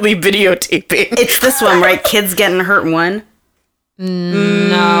secretly videotaping. It's this one, right? Kids getting hurt one.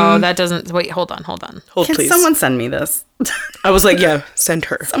 No, that doesn't. Wait, hold on. Hold, Can please. someone send me this? I was like, yeah, send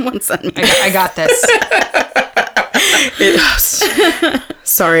her. Someone send me. I got this.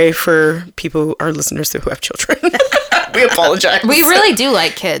 Sorry for people, our listeners who have children. We apologize. We really do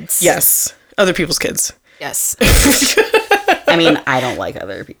like kids. Yes. Other people's kids. Yes. I mean, I don't like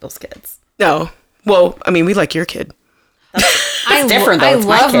other people's kids. No. Well, I mean, we like your kid. It's different, though. I It's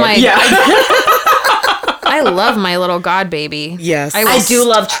my love kid. my. Yeah. I love my little god baby. Yes. I do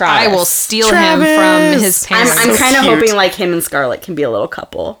love Travis. I will steal Travis. him from his parents. I'm So kind of cute. hoping like him and Scarlett can be a little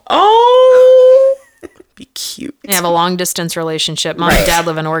couple. Oh. Be cute. They have a long distance relationship. Mom and dad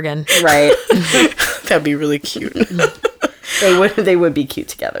live in Oregon. Right. That'd be really cute. They would be cute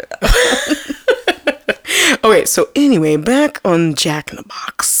together though. Okay, so anyway, back on Jack in the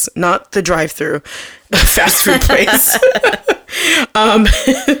Box, not the drive-through fast food place.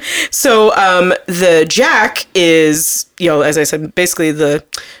 So the Jack is, as I said, basically the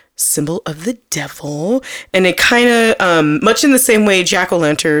symbol of the devil, and it kind of much in the same way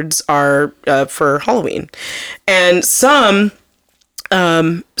jack-o'-lanterns are for Halloween, and somewhere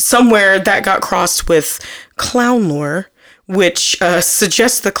that got crossed with clown lore, which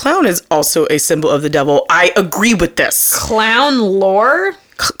suggests the clown is also a symbol of the devil. I agree with this. Clown lore?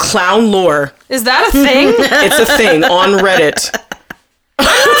 Clown lore. Is that a thing? It's a thing on Reddit.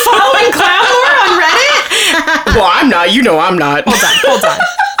 Following clown lore on Reddit? Well, I'm not. You know I'm not. Hold on.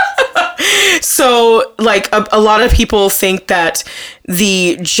 So, like, a lot of people think that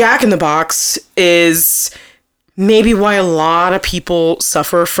the Jack in the Box is maybe why a lot of people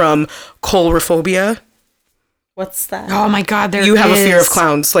suffer from coulrophobia. What's that? Oh my god, You have a fear of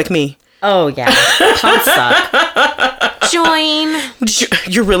clowns, like me. Oh yeah. Clowns suck. Join.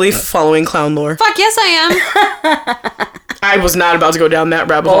 You're really following clown lore. Fuck yes, I am. I was not about to go down that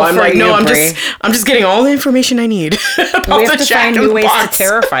rabbit hole. Well, I'm for like, no, you, I'm Brie. just getting all the information I need about We the have to Jack find in new the ways Box. to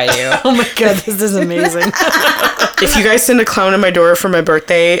terrify you. Oh my god, this is amazing. If you guys send a clown in my door for my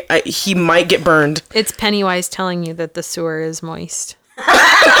birthday, he might get burned. It's Pennywise telling you that the sewer is moist.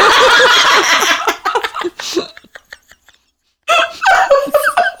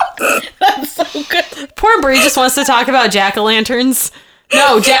 That's so good. Poor Brie just wants to talk about jack-o'-lanterns.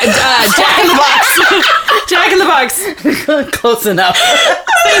 No, Jack in the Box. Jack in the Box. Close enough.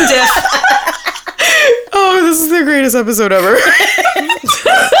 Same diff. Oh, this is the greatest episode ever.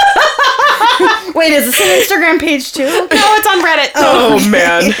 Wait, is this an Instagram page too? No, it's on Reddit. Oh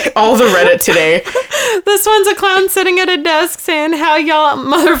man, all the Reddit today. This one's a clown sitting at a desk saying, "How y'all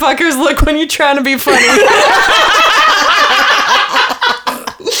motherfuckers look when you're trying to be funny."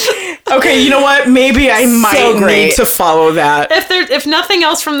 Okay, you know what? Maybe I might need to follow that. If nothing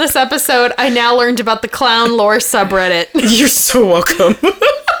else from this episode, I now learned about the clown lore subreddit. You're so welcome.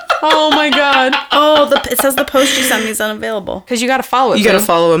 Oh my god. Oh, it says the post you sent me is unavailable. Because you got to follow it. You got to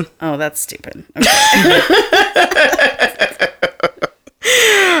follow him. Oh, that's stupid. Okay.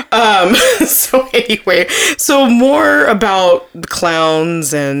 So anyway, so more about the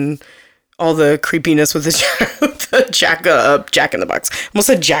clowns and all the creepiness with the Jack in the Box. I almost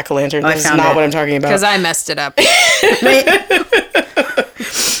said jack-o'-lantern. That's not what I'm talking about. Because I messed it up.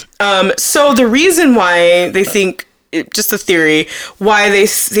 So the reason why they think, just a theory, why they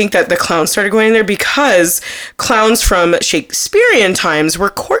think that the clowns started going in there, because clowns from Shakespearean times were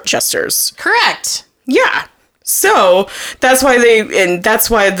court jesters. Correct. Yeah. So that's why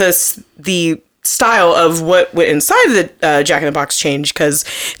the style of what went inside the Jack in the Box changed, because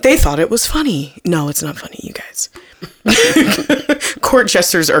they thought it was funny. No, it's not funny, you guys. Court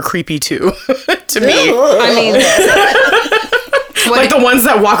jesters are creepy too, to me. I mean, like the ones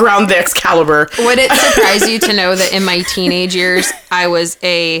that walk around the Excalibur. Would it surprise you to know that in my teenage years, I was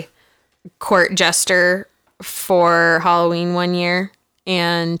a court jester for Halloween one year,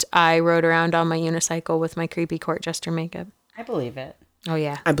 and I rode around on my unicycle with my creepy court jester makeup? I believe it. Oh,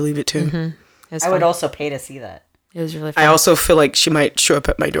 yeah. I believe it too. Mm-hmm. I would also pay to see that. It was really fun. I also feel like she might show up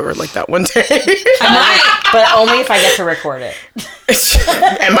at my door like that one day. I might. But only if I get to record it.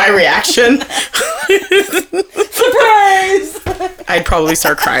 And my reaction? Surprise! I'd probably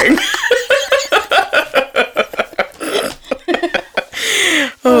start crying.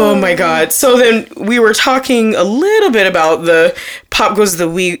 Oh my god. So then we were talking a little bit about the Pop Goes the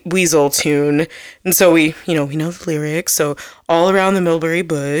Weasel tune. And so we know the lyrics. So all around the mulberry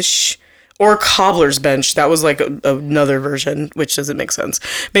bush. Or Cobbler's Bench. That was like another version, which doesn't make sense.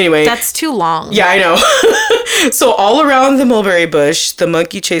 But anyway. That's too long. Yeah, I know. So all around the mulberry bush, the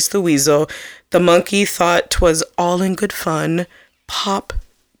monkey chased the weasel. The monkey thought 'twas all in good fun. Pop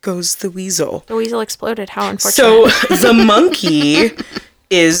goes the weasel. The weasel exploded. How unfortunate. So the monkey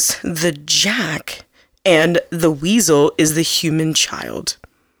is the Jack, and the weasel is the human child.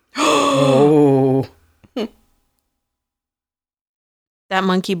 Oh. That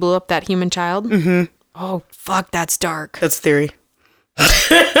monkey blew up that human child? Mm-hmm. Oh, fuck, that's dark. That's theory.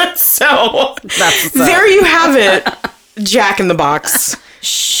 So, there you have it. Jack in the Box.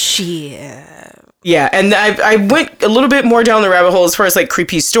 Shit. Yeah, and I went a little bit more down the rabbit hole as far as like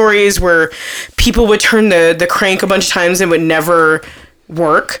creepy stories where people would turn the crank a bunch of times and would never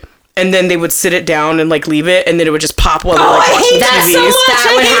work. And then they would sit it down and like leave it, and then it would just pop while they're like watching that TV. so much.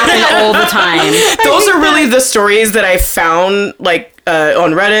 That would happen all the time. Those are really the stories that I found like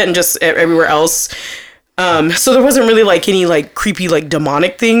on Reddit and just everywhere else. So there wasn't really like any like creepy like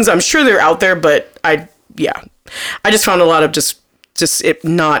demonic things. I'm sure they're out there, but I just found a lot of just it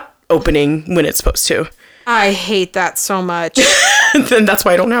not opening when it's supposed to. I hate that so much. Then that's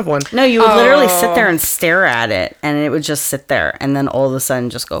why I don't have one. No, you would literally sit there and stare at it, and it would just sit there, and then all of a sudden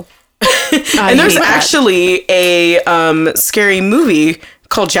just go. And there's actually a scary movie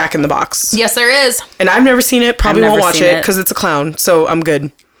called Jack in the Box. Yes, there is. And I've never seen it. Probably won't watch it it. because it's a clown. So I'm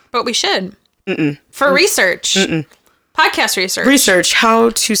good. But we should. For research. Podcast research. Research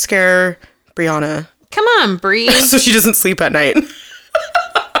how to scare Brianna. Come on, Bree. So she doesn't sleep at night.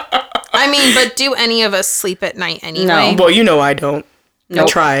 I mean, but do any of us sleep at night anyway? No. Well, you know I don't. Nope. I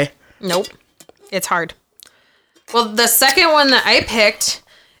try. Nope. It's hard. Well, the second one that I picked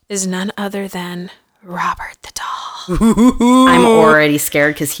is none other than Robert the Doll. I'm already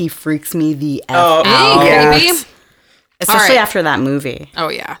scared because he freaks me the F out. Creepy. Especially right. after that movie. Oh,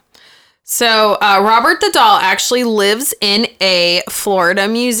 yeah. So Robert the Doll actually lives in a Florida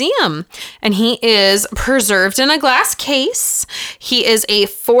museum, and he is preserved in a glass case. He is a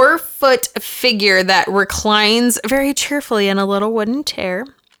 4-foot figure that reclines very cheerfully in a little wooden chair.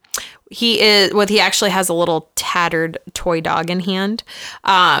 He actually has a little tattered toy dog in hand.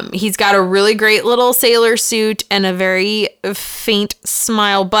 He's got a really great little sailor suit and a very faint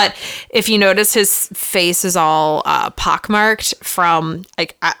smile. But if you notice, his face is all pockmarked from,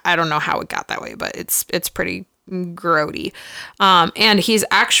 like, I don't know how it got that way, but it's pretty grody. And he's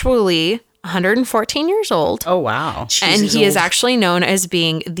actually 114 years old. Oh, wow. And he is actually known as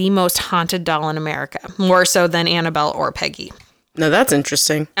being the most haunted doll in America, more so than Annabelle or Peggy. No, that's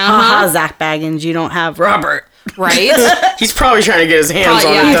interesting. Haha, Zach Baggins, you don't have Robert. Right? He's probably trying to get his hands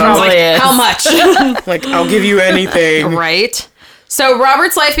on yeah, it, though. like, how much? Like, I'll give you anything. Right? So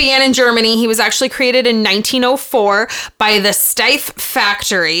Robert's life began in Germany. He was actually created in 1904 by the Steiff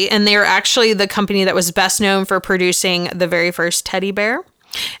Factory, and they are actually the company that was best known for producing the very first teddy bear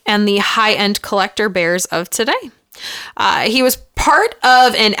and the high-end collector bears of today. He was part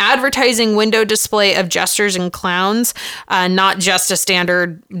of an advertising window display of Jesters and Clowns, not just a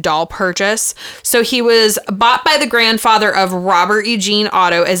standard doll purchase. So he was bought by the grandfather of Robert Eugene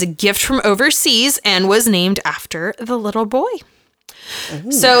Otto as a gift from overseas and was named after the little boy.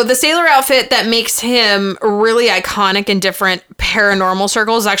 Ooh. So the sailor outfit that makes him really iconic in different paranormal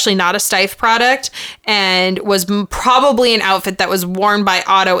circles is actually not a Steiff product and was probably an outfit that was worn by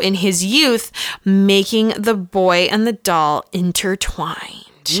Otto in his youth, making the boy and the doll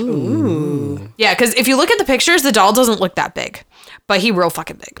intertwined. Ooh. Yeah, because if you look at the pictures, the doll doesn't look that big, but he real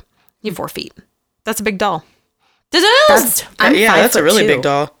fucking big. He's 4 feet. That's a big doll. That's a really big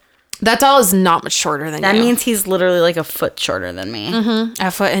doll. That doll is not much shorter than you. That means he's literally like a foot shorter than me. Mm-hmm.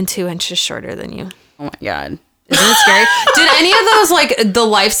 A foot and 2 inches shorter than you. Oh my God. Isn't it scary? Did any of those, like, the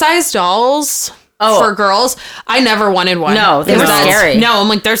life-size dolls for girls? I never wanted one. No, they were scary. No, I'm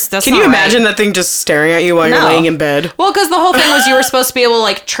like, that's Can you imagine that thing just staring at you while you're laying in bed? Well, because the whole thing was you were supposed to be able to,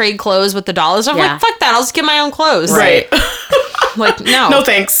 like, trade clothes with the dolls. I'm like, fuck that. I'll just get my own clothes. Right. Like, no. No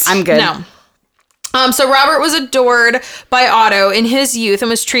thanks. I'm good. No. So Robert was adored by Otto in his youth and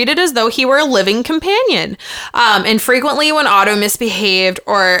was treated as though he were a living companion. And frequently when Otto misbehaved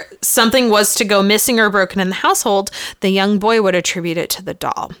or something was to go missing or broken in the household, the young boy would attribute it to the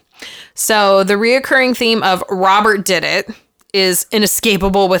doll. So the reoccurring theme of Robert did it is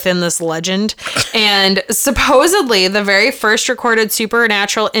inescapable within this legend. And supposedly the very first recorded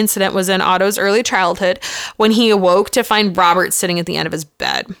supernatural incident was in Otto's early childhood when he awoke to find Robert sitting at the end of his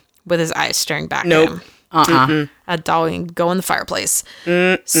bed with his eyes staring back at him. A doll would go in the fireplace.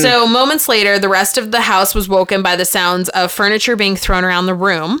 So moments later, the rest of the house was woken by the sounds of furniture being thrown around the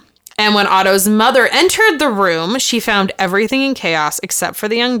room. And when Otto's mother entered the room, she found everything in chaos except for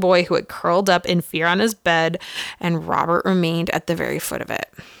the young boy who had curled up in fear on his bed, and Robert remained at the very foot of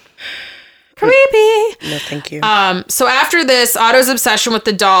it. Creepy. No, thank you. So after this, Otto's obsession with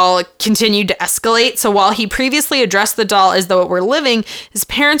the doll continued to escalate. So while he previously addressed the doll as though it were living, his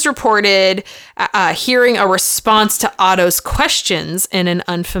parents reported hearing a response to Otto's questions in an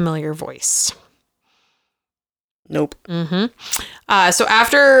unfamiliar voice. Nope. So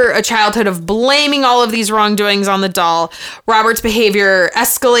after a childhood of blaming all of these wrongdoings on the doll, Robert's behavior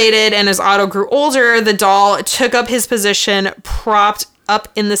escalated, and as Otto grew older, the doll took up his position propped up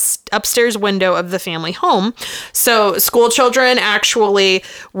in the upstairs window of the family home. So school children actually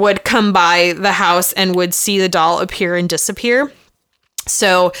would come by the house and would see the doll appear and disappear.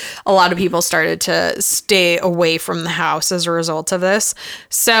 So a lot of people started to stay away from the house as a result of this.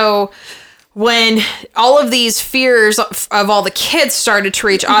 So when all of these fears of all the kids started to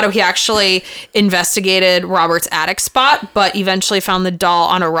reach Otto, he actually investigated Robert's attic spot, but eventually found the doll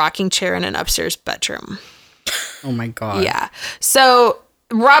on a rocking chair in an upstairs bedroom. Oh my God. Yeah. So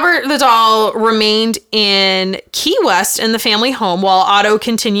Robert the doll remained in Key West in the family home while Otto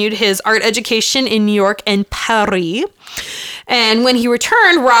continued his art education in New York and Paris. And when he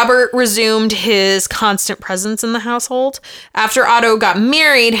returned, Robert resumed his constant presence in the household. After Otto got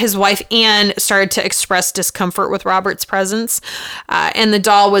married, his wife Anne started to express discomfort with Robert's presence. And the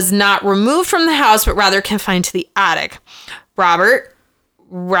doll was not removed from the house, but rather confined to the attic. Robert,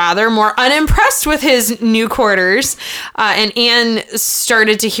 rather more unimpressed with his new quarters, and Anne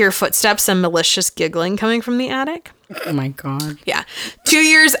started to hear footsteps and malicious giggling coming from the attic. Oh my God. Yeah. 2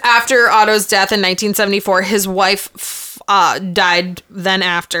 years after Otto's death in 1974, his wife died then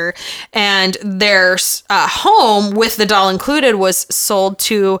after, and their home with the doll included was sold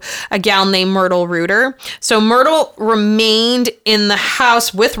to a gal named Myrtle Reuter. So Myrtle remained in the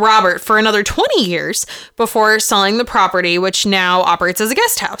house with Robert for another 20 years before selling the property, which now operates as a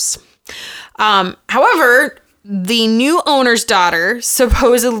guest house. However, the new owner's daughter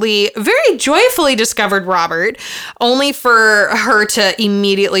supposedly very joyfully discovered Robert, only for her to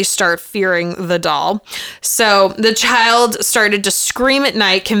immediately start fearing the doll. So the child started to scream at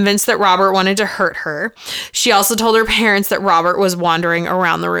night, convinced that Robert wanted to hurt her. She also told her parents that Robert was wandering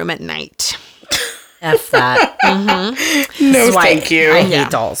around the room at night. F that. No, thank you. I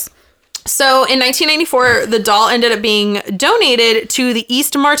hate dolls. So in 1994, the doll ended up being donated to the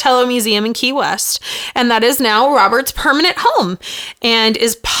East Martello Museum in Key West, and that is now Robert's permanent home and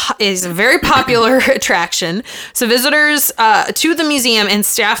is a very popular attraction. So visitors to the museum and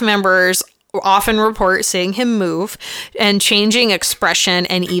staff members often report seeing him move and changing expression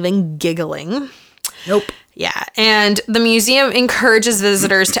and even giggling. Nope. Yeah, and the museum encourages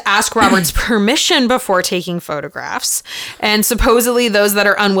visitors to ask Robert's permission before taking photographs. And supposedly those that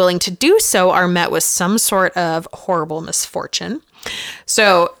are unwilling to do so are met with some sort of horrible misfortune.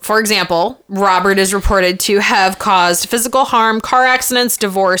 So, for example, Robert is reported to have caused physical harm, car accidents,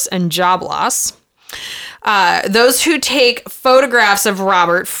 divorce, and job loss. Those who take photographs of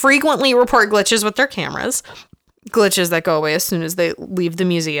Robert frequently report glitches with their cameras. Glitches that go away as soon as they leave the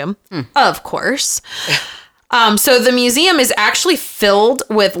museum, of course. So the museum is actually filled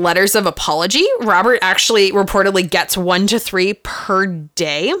with letters of apology. Robert actually reportedly gets 1 to 3 per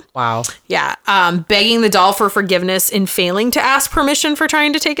day. Wow. Yeah. Begging the doll for forgiveness in failing to ask permission for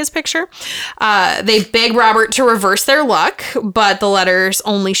trying to take his picture. They beg Robert to reverse their luck, but the letters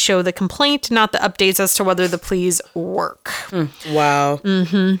only show the complaint, not the updates as to whether the pleas work. Wow.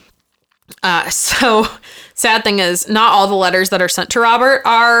 So sad thing is not all the letters that are sent to Robert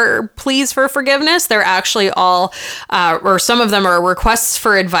are pleas for forgiveness. They're actually all, or some of them are requests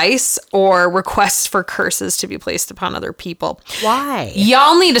for advice or requests for curses to be placed upon other people. Why?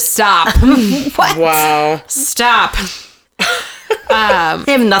 Y'all need to stop. What? Wow. Stop.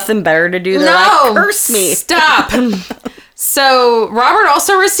 They have nothing better to do. They're like, curse me. Stop. So Robert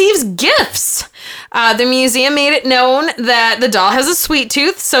also receives gifts. The museum made it known that the doll has a sweet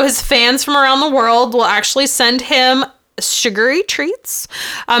tooth, so his fans from around the world will actually send him sugary treats.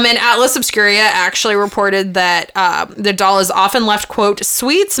 And Atlas Obscuria actually reported that the doll is often left, quote,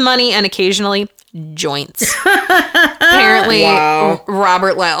 sweets, money, and occasionally joints. Apparently, Wow.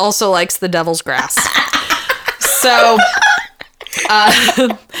 Robert also likes the devil's grass. So...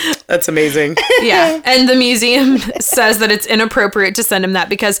 That's amazing. Yeah, and the museum says that it's inappropriate to send him that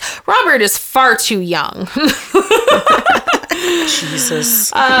because Robert is far too young. Jesus.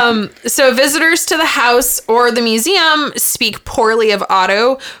 So visitors to the house or the museum speak poorly of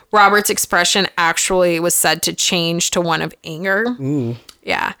Otto. Robert's expression actually was said to change to one of anger. Ooh.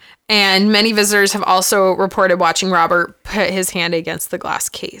 Yeah, and many visitors have also reported watching Robert put his hand against the glass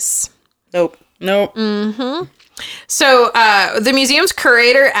case. Nope. So the museum's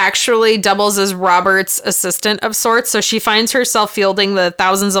curator actually doubles as Robert's assistant of sorts. So she finds herself fielding the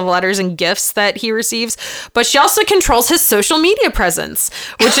thousands of letters and gifts that he receives. But she also controls his social media presence,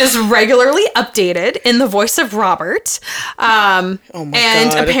 which is regularly updated in the voice of Robert. Oh my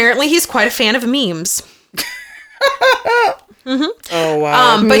and God. apparently he's quite a fan of memes. Oh,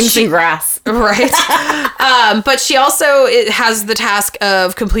 wow. But Memes she, and grass. right. But she also has the task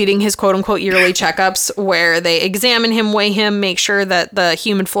of completing his quote unquote yearly checkups where they examine him, weigh him, make sure that the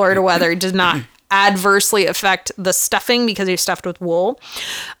humid Florida weather does not adversely affect the stuffing because he's stuffed with wool.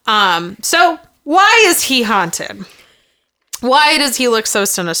 So why is he haunted? Why does he look so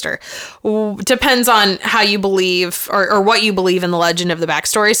sinister? Depends on how you believe or what you believe in the legend of the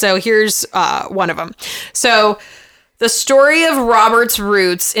backstory. So here's one of them. So the story of Robert's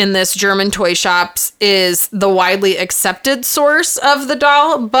roots in this German toy shops is the widely accepted source of the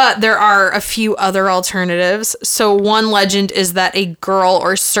doll, but there are a few other alternatives. So one legend is that a girl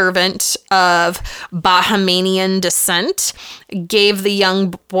or servant of Bahamian descent gave the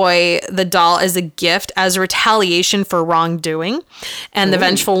young boy the doll as a gift as a retaliation for wrongdoing. And the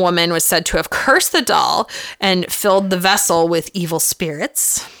vengeful woman was said to have cursed the doll and filled the vessel with evil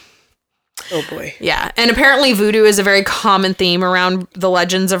spirits. Oh, boy. Yeah, and apparently voodoo is a very common theme around the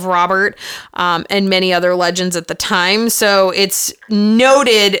legends of Robert and many other legends at the time. So it's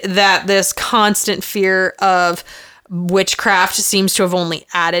noted that this constant fear of witchcraft seems to have only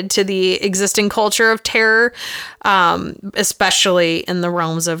added to the existing culture of terror, especially in the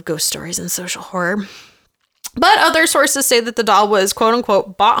realms of ghost stories and social horror. But other sources say that the doll was, quote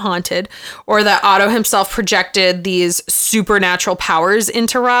unquote, bot haunted, or that Otto himself projected these supernatural powers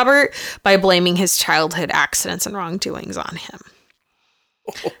into Robert by blaming his childhood accidents and wrongdoings on him.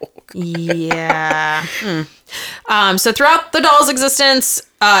 Yeah. So throughout the doll's existence,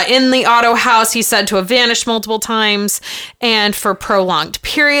 in the Otto house, he's said to have vanished multiple times and for prolonged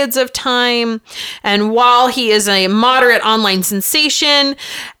periods of time. And while he is a moderate online sensation,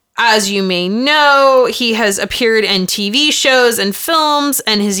 as you may know, he has appeared in TV shows and films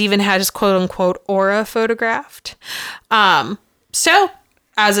and has even had his quote-unquote aura photographed. So,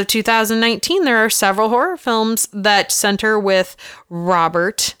 as of 2019, there are several horror films that center with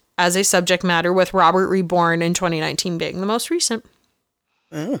Robert as a subject matter, with Robert Reborn in 2019 being the most recent.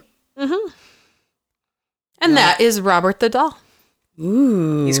 Oh. Mm-hmm. And that is Robert the Doll.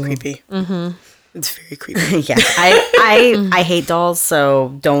 Ooh. He's creepy. Mm-hmm. It's very creepy. Yeah, I hate dolls,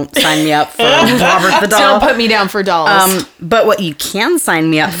 so don't sign me up for Robert the Doll. Don't put me down for dolls. But what you can sign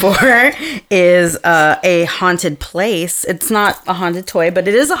me up for is a haunted place. It's not a haunted toy, but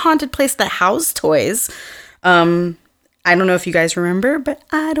it is a haunted place that houses toys. I don't know if you guys remember, but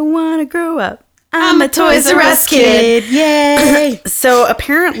I don't want to grow up. I'm a Toys R Us kid. Yay! So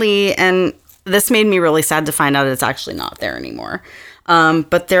apparently, and this made me really sad to find out it's actually not there anymore.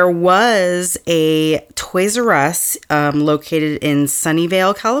 But there was a Toys R Us located in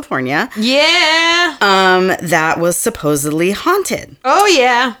Sunnyvale, California. Yeah. That was supposedly haunted. Oh,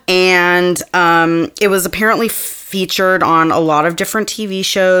 yeah. And it was apparently featured on a lot of different TV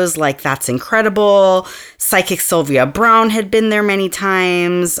shows, like That's Incredible. Psychic Sylvia Brown had been there many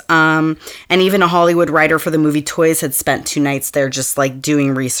times. And even a Hollywood writer for the movie Toys had spent 2 nights there just like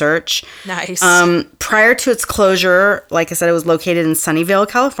doing research. Nice. Prior to its closure, like I said, it was located in Sunnyvale,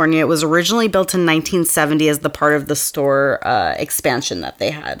 California. It was originally built in 1970 as the part of the store expansion that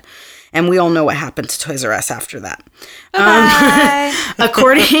they had. And we all know what happened to Toys R Us after that.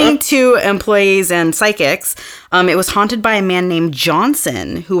 According to employees and psychics, it was haunted by a man named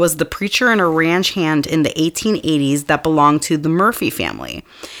Johnson, who was the preacher and a ranch hand in the 1880s that belonged to the Murphy family.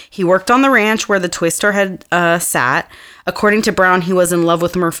 He worked on the ranch where the toy store had sat. According to Brown, he was in love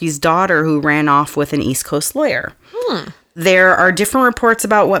with Murphy's daughter, who ran off with an East Coast lawyer. There are different reports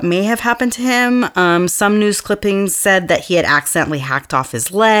about what may have happened to him. Some news clippings said that he had accidentally hacked off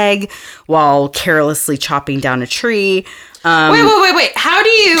his leg while carelessly chopping down a tree. Wait. How do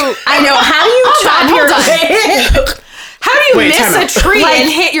you... I know. How do you chop your leg? How do you miss a tree and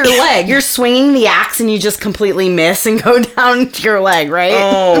hit your leg? You're swinging the axe and you just completely miss and go down to your leg, right?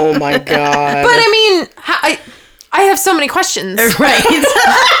 Oh, my God. But, I mean, I have so many questions. Right.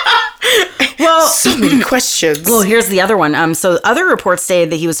 Well, so many questions. Well, here's the other one. So other reports say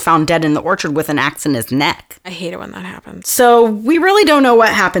that he was found dead in the orchard with an axe in his neck. I hate it when that happens. So we really don't know what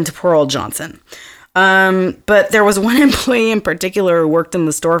happened to poor old Johnson. But there was one employee in particular who worked in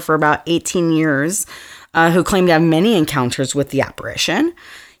the store for about 18 years who claimed to have many encounters with the apparition.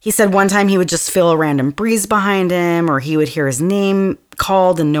 He said one time he would just feel a random breeze behind him, or he would hear his name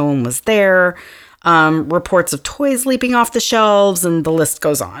called and no one was there. Reports of toys leaping off the shelves, and the list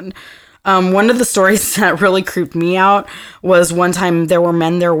goes on. One of the stories that really creeped me out was one time there were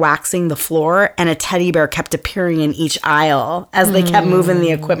men there waxing the floor and a teddy bear kept appearing in each aisle as they kept moving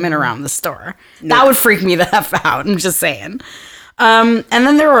the equipment around the store. Nope. That would freak me the F out, I'm just saying. And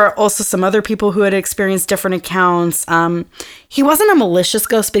then there were also some other people who had experienced different accounts. He wasn't a malicious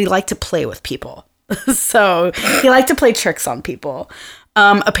ghost, but he liked to play with people. So he liked to play tricks on people.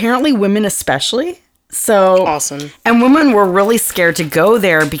 Apparently women especially. So awesome. And women were really scared to go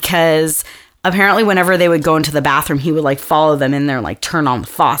there because apparently whenever they would go into the bathroom, he would like follow them in there and like turn on the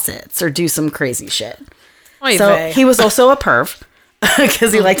faucets or do some crazy shit. Oy so vey. He was also a perv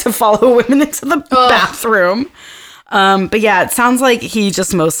because he liked to follow women into the bathroom. But yeah, it sounds like he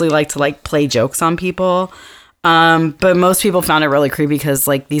just mostly liked to like play jokes on people. But most people found it really creepy because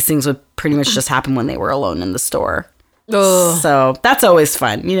like these things would pretty much just happen when they were alone in the store. Ugh. So that's always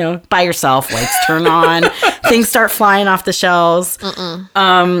fun, you know, by yourself, lights turn on, things start flying off the shelves.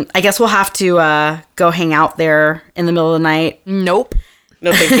 I guess we'll have to go hang out there in the middle of the night. Nope.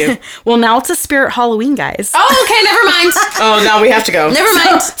 No, thank you. Well, now it's a Spirit Halloween, guys. Oh, okay, never mind. Oh, now we have to go. Never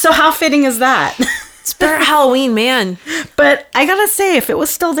mind. So how fitting is that? Spirit Halloween, man. But I gotta say, if it was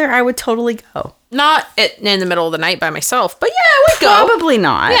still there, I would totally go. Not in the middle of the night by myself, but yeah, I would go. Probably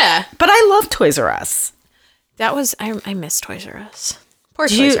not. Yeah. But I love Toys R Us. That was, I miss Toys R Us. Poor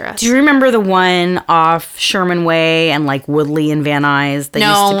Toys R Us. Do you remember the one off Sherman Way and like Woodley and Van Nuys that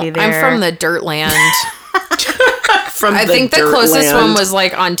used to be there? I'm from the Dirtland. I think the closest one was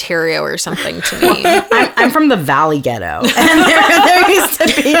like Ontario or something to me. I'm from the Valley Ghetto. And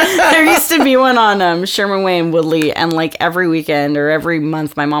there used to be one on Sherman Way and Woodley, and like every weekend or every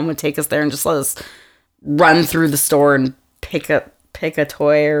month my mom would take us there and just let us run through the store and pick a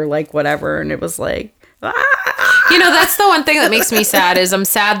toy or like whatever, and it was like You know, that's the one thing that makes me sad is I'm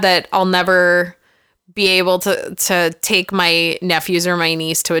sad that I'll never be able to take my nephews or my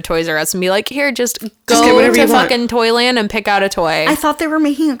niece to a Toys R Us and be like, here, just go to fucking Toyland and pick out a toy. I thought they were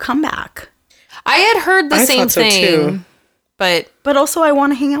making a comeback. I had heard the same thing. Too. But also I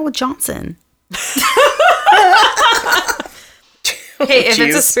want to hang out with Johnson. Hey, if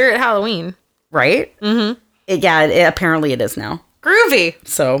it's a Spirit Halloween. Right? Mm-hmm. Apparently it is now. Groovy.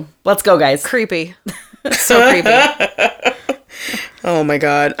 So let's go, guys. Creepy. So creepy. Oh my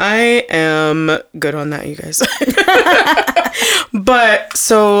God. I am good on that, you guys. But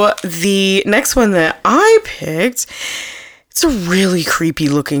so the next one that I picked, it's a really creepy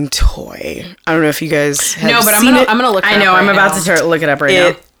looking toy. I don't know if you guys have seen it. I'm gonna look it up. I know, I'm about to look it up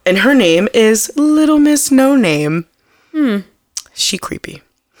right now. And her name is Little Miss No Name. She creepy.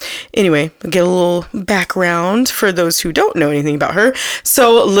 Anyway, we'll get a little background for those who don't know anything about her.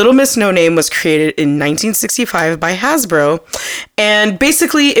 So Little Miss No Name was created in 1965 by Hasbro. And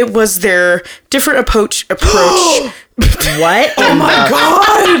basically it was their different approach. What? Oh my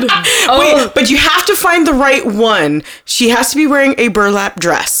God! Wait, but you have to find the right one. She has to be wearing a burlap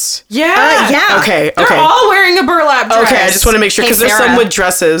dress. Yeah. Okay. They're all wearing a burlap dress. Okay, I just want to make sure because there's some with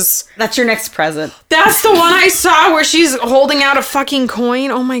dresses. That's your next present. That's the one I saw where she's holding out a fucking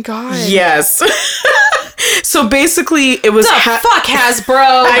coin. Oh my God. Yes. So basically, it was fuck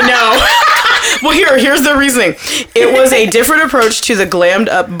Hasbro. I know. Well, here's the reasoning. It was a different approach to the glammed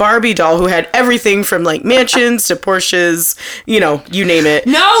up Barbie doll who had everything from like mansions to Porsches, you name it.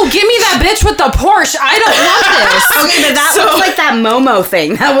 No, give me that bitch with the Porsche. I don't want this. Okay, but that looks like that Momo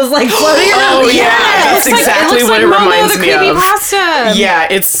thing. That was like floating around. Oh yeah, that's exactly what it reminds me of. Pasta. Yeah,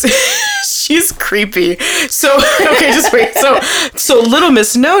 it's she's creepy. So okay, just wait. So Little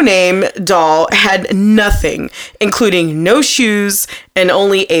Miss No Name doll had nothing, including no shoes and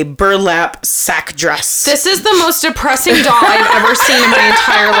only a burlap sack dress. This is the most depressing doll I've ever seen in my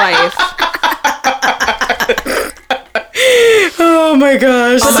entire life. Oh my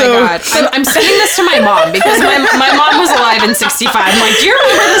gosh. Oh my God. I'm sending this to my mom because my mom was alive in 65. I'm like, do you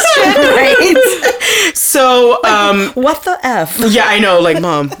remember this shit? Right? So, what the F? yeah, I know. Like,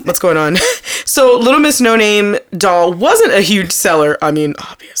 Mom, what's going on? So, Little Miss No Name doll wasn't a huge seller. I mean,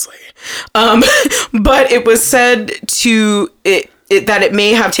 obviously. But it was said that it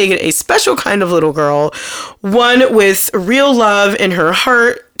may have taken a special kind of little girl, one with real love in her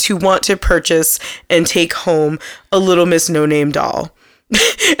heart, to want to purchase and take home a Little Miss No Name doll.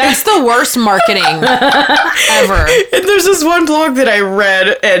 That's the worst marketing ever. And there's this one blog that I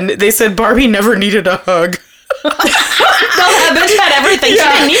read, and they said Barbie never needed a hug. No, that bitch had everything.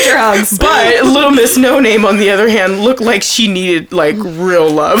 Yeah. She didn't need your hugs. But Little Miss No Name, on the other hand, looked like she needed, like, real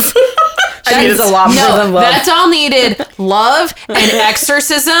love. That is a lot more than love. That doll needed love and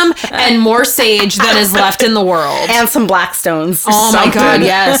exorcism and more sage than is left in the world. And some Blackstones. Oh my God,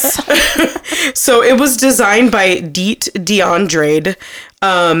 yes. So it was designed by Deet DeAndrade.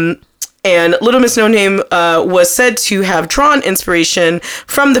 And Little Miss No Name was said to have drawn inspiration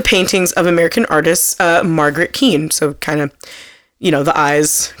from the paintings of American artist Margaret Keane. So kind of, the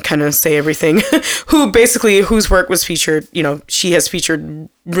eyes kind of say everything. Whose work was featured, she has featured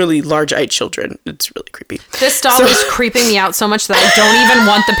really large-eyed children. It's really creepy. This doll is creeping me out so much that I don't even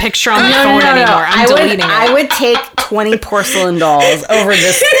want the picture on my phone anymore. I'm deleting it. I would take 20 porcelain dolls over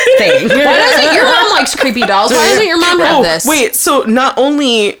this thing. Why doesn't your mom likes creepy dolls? Why doesn't your mom have this? Wait, so not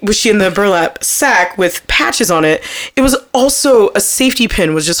only was she in the burlap sack with patches on it, it was also a safety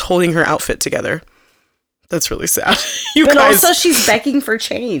pin was just holding her outfit together. That's really sad. But also she's begging for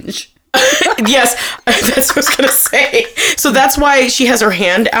change. Yes, that's what I was going to say. So that's why she has her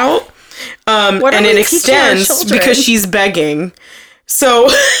hand out. And it extends because she's begging. So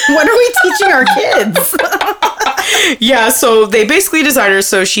what are we teaching our kids? Yeah, so they basically designed her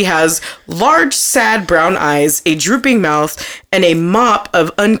so she has large, sad brown eyes, a drooping mouth, and a mop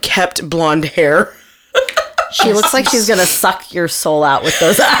of unkempt blonde hair. She looks like she's gonna suck your soul out with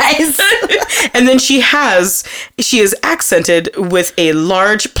those eyes. And then she is accented with a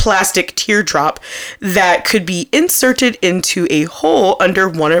large plastic teardrop that could be inserted into a hole under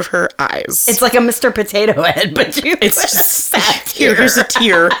one of her eyes. It's like a Mr. Potato Head, but it's just that tear. Here's a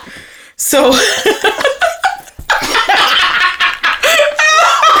tear. So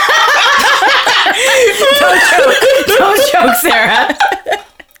Don't joke, Sarah.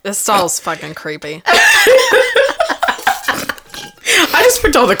 This doll's fucking creepy. I just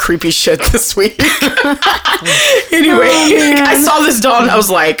picked all the creepy shit this week. Anyway, I saw this doll and I was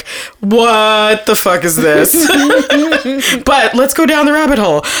like, what the fuck is this? But let's go down the rabbit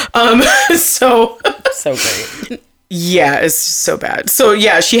hole. So great. Yeah, it's so bad. So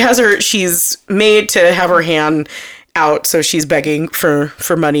yeah, she's made to have her hand out, so she's begging for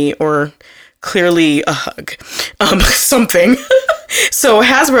money or clearly a hug. Something. So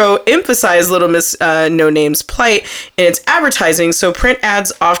Hasbro emphasized Little Miss No Name's plight in its advertising, so print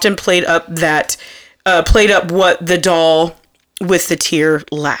ads often played up what the doll with the tear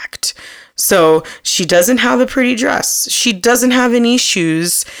lacked. So she doesn't have a pretty dress. She doesn't have any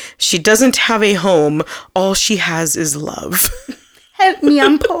shoes. She doesn't have a home. All she has is love. Help me,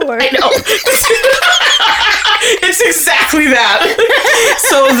 I'm poor. I know. It's exactly that.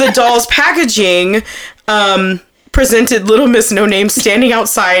 So the doll's packaging presented Little Miss No Name standing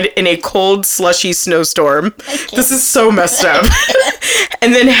outside in a cold, slushy snowstorm. This is so messed up.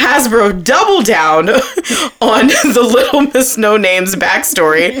 And then Hasbro doubled down on the Little Miss No Name's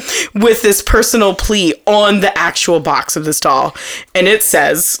backstory with this personal plea on the actual box of this doll. And it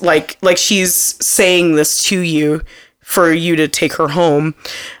says, like she's saying this to you for you to take her home.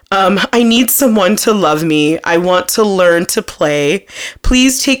 I need someone to love me. I want to learn to play.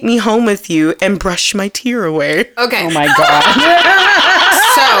 Please take me home with you and brush my tear away. Okay. Oh my God.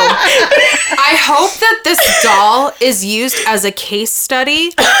 So, I hope that this doll is used as a case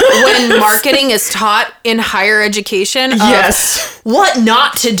study when marketing is taught in higher education of Yes. what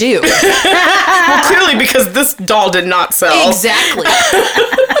not to do. Well, clearly because this doll did not sell. Exactly.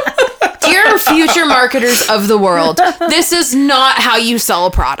 Dear future marketers of the world, this is not how you sell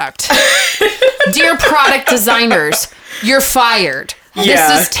a product. Dear product designers, you're fired. Yeah.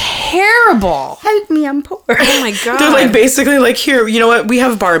 This is terrible. Help me, I'm poor. Oh my God. They're like basically like, here, you know what? We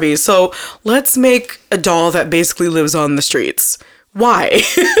have Barbie, so let's make a doll that basically lives on the streets. Why?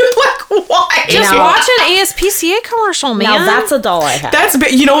 Like, why? Just watch an ASPCA commercial, man. Now that's a doll I have.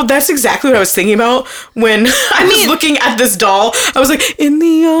 That's exactly what I was thinking about when I was looking at this doll. I was like, in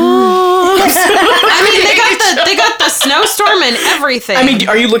the arms. I mean, they got the snowstorm and everything. I mean,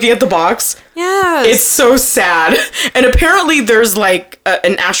 are you looking at the box? yes. It's so sad. And apparently there's like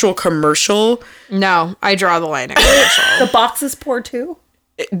an actual commercial. No, I draw the line at commercial. The box is poor too.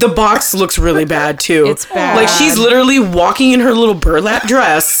 The box looks really bad too. It's bad. Like she's literally walking in her little burlap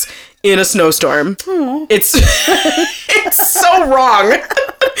dress in a snowstorm. It's it's so wrong.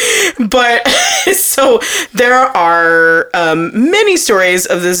 But so there are many stories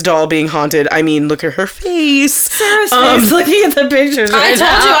of this doll being haunted. I mean, look at her face. Sarah's face looking at the pictures I right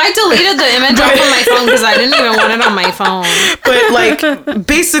told now. you I deleted the image off of my phone because I didn't even want it on my phone. But like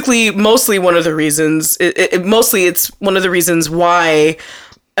basically mostly one of the reasons it's one of the reasons why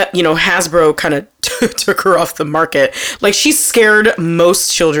Hasbro kind of took her off the market. Like she scared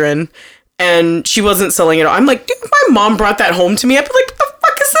most children and she wasn't selling it. I'm like, dude, if my mom brought that home to me, I'd be like, what the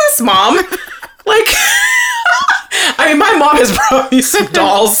fuck is this, Mom? Like, I mean, my mom has brought me some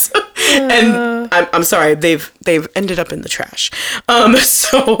dolls, and I'm sorry, they've ended up in the trash.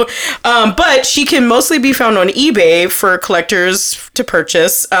 But she can mostly be found on eBay for collectors to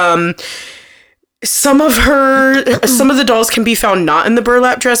purchase. Some of the dolls can be found not in the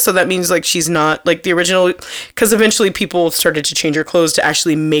burlap dress, so that means like she's not like the original, because eventually people started to change her clothes to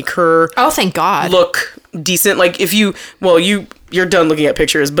actually make her Oh, thank God. look decent. Like if you're done looking at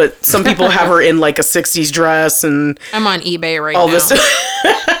pictures, but some people have her in like a 60s dress and I'm on eBay right all now. this.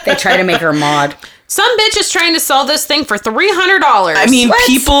 They try to make her mod. Some bitch is trying to sell this thing for $300. I mean, What?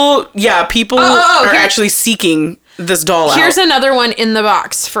 people are actually seeking this doll Here's out. another one in the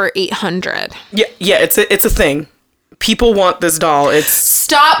box for $800. Yeah, it's a thing. People want this doll. It's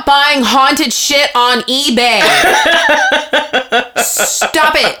Stop buying haunted shit on eBay.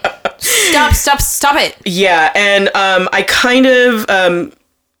 Stop it. Stop it. yeah, and I kind of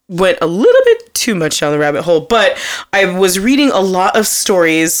went a little bit too much down the rabbit hole, but I was reading a lot of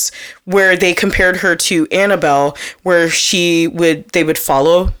stories where they compared her to Annabelle, where they would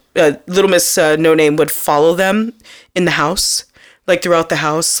follow Little Miss No Name would follow them in the house, like throughout the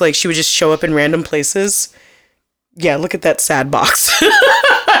house. Like she would just show up in random places. Yeah, look at that sad box.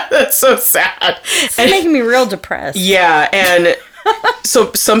 That's so sad. It's making me real depressed. Yeah, and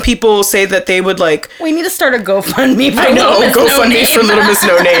so some people say that they would like. We need to start a GoFundMe for I know, Little Miss No GoFundMe Name. for Little Miss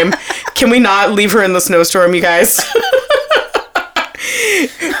No Name. Can we not leave her in the snowstorm, you guys?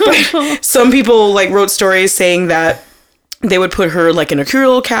 But some people like wrote stories saying that they would put her like in a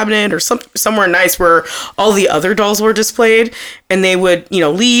curio cabinet or somewhere nice where all the other dolls were displayed, and they would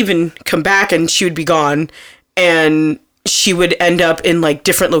leave and come back and she would be gone, and she would end up in like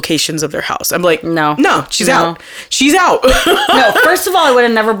different locations of their house. I'm like, no, she's out. She's out. No, first of all, I would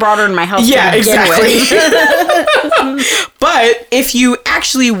have never brought her in my house. Yeah, to begin exactly. with. But if you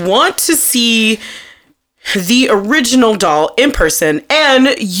actually want to see the original doll in person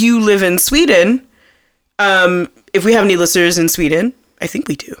and you live in Sweden, if we have any listeners in Sweden, I think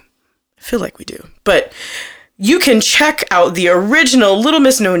we do. I feel like we do. But you can check out the original Little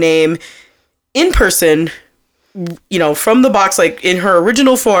Miss No Name in person, from the box, like in her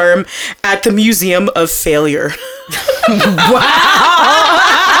original form at the Museum of Failure.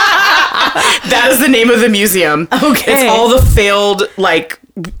 That is the name of the museum. Okay. It's all the failed, like,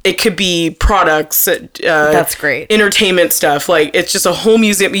 it could be products. That's great. Entertainment stuff. Like, it's just a whole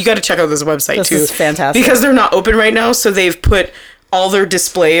museum. You got to check out this website, This too. is fantastic. Because they're not open right now, so they've put all their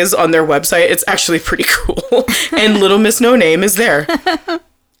displays on their website. It's actually pretty cool. And Little Miss No Name is there.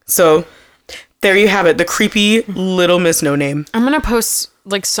 So There you have it. The creepy Little Miss No Name. I'm going to post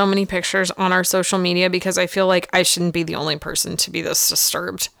like so many pictures on our social media because I feel like I shouldn't be the only person to be this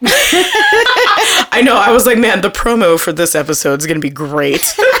disturbed. I know. I was like, man, the promo for this episode is going to be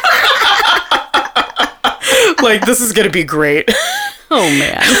great. Like, this is going to be great. Oh,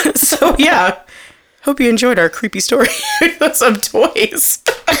 man. So, yeah. Hope you enjoyed our creepy story with some toys.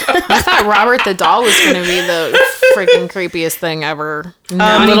 I thought Robert the doll was going to be the freaking creepiest thing ever.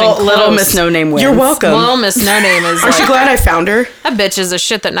 Little Miss No Name wins. You're welcome. Little Miss No Name is Aren't you glad I found her? that bitch is a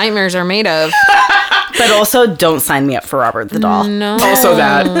shit that nightmares are made of. But also, don't sign me up for Robert the doll. No. Also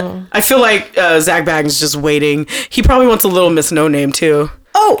that. I feel like Zach Baggins just waiting. He probably wants a Little Miss No Name, too.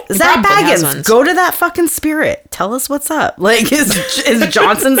 Oh, Zach probably has Baggins, ones. go to that fucking Spirit. Tell us what's up. Like, is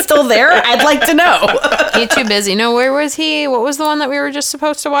Johnson still there? I'd like to know. He too busy. No, where was he? What was the one that we were just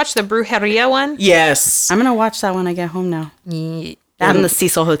supposed to watch? The Brujeria one? Yes. I'm going to watch that when I get home now. Yeah. That and the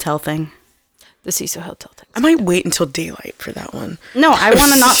Cecil Hotel thing. The Cecil Hotel thing. I might wait until daylight for that one. No, I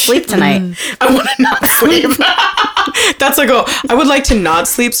want to not sleep tonight. I want to not sleep. That's like, I would like to not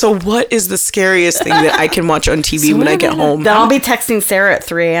sleep. So what is the scariest thing that I can watch on TV when I get home? Then I'll be texting Sarah at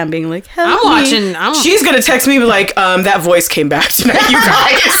 3 a.m. being like, help I'm me. watching. She's going to text me like, that voice came back tonight, you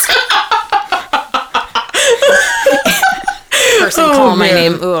guys. Person call my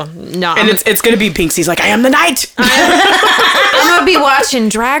name. Ooh, no. And it's going to be Pinksy's like, I am the night. I'm going to be watching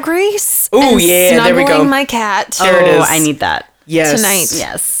Drag Race. Ooh, and yeah, there we go. snuggling my cat. There it is. I need that. Yes. Tonight.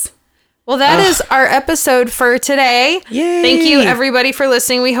 Yes. Well, that is our episode for today. Yay. Thank you, everybody, for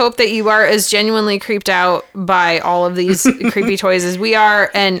listening. We hope that you are as genuinely creeped out by all of these creepy toys as we are.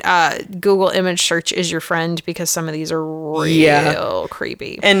 And Google image search is your friend because some of these are real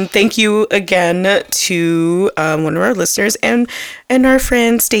creepy. And thank you again to one of our listeners and our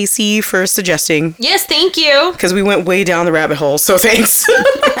friend Stacy for suggesting, Yes, thank you. because we went way down the rabbit hole. So thanks.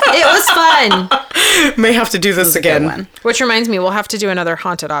 It was fun. May have to do this Good again. one. Which reminds me, we'll have to do another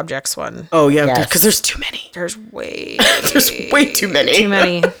haunted objects one. Oh yeah, Yes. because there's too many. There's way Too many. too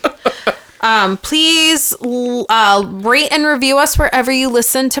many. Please rate and review us wherever you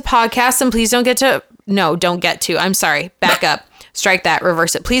listen to podcasts, and please don't get to. I'm sorry. Back up. Strike that.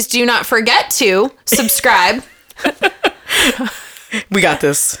 Reverse it. Please do not forget to subscribe. We got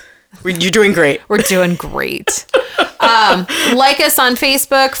this. You're doing great. We're doing great. Like us on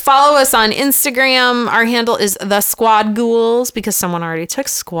Facebook. Follow us on Instagram. Our handle is The Squad Ghouls because someone already took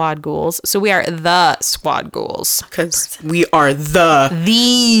Squad Ghouls. So we are The Squad Ghouls. Because we are the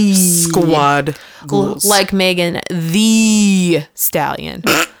Squad Ghouls. Like Megan the Stallion.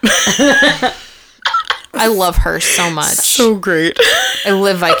 I love her so much. So great. I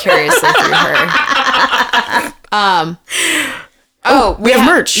live vicariously through her. We have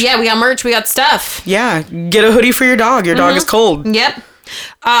merch. Yeah, we got merch. We got stuff. Yeah. Get a hoodie for your dog. Your dog is cold. Yep.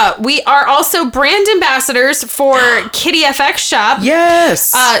 We are also brand ambassadors for Kitty FX Shop.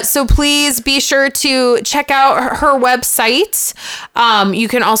 Yes. So please be sure to check out her website. You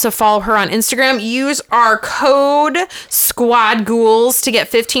can also follow her on Instagram. Use our code Squad Ghouls to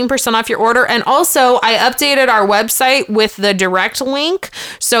get 15% off your order. And also, I updated our website with the direct link.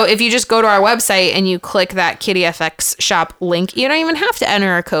 So if you just go to our website and you click that Kitty FX Shop link, you don't even have to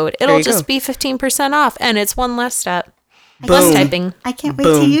enter a code. It'll you just go. be 15% off, and it's one less step. Boom. Less typing. I can't wait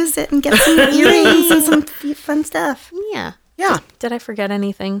to use it and get some earrings and some fun stuff. Yeah. Yeah. Did I forget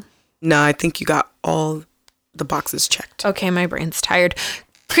anything? No, I think you got all the boxes checked. Okay, my brain's tired.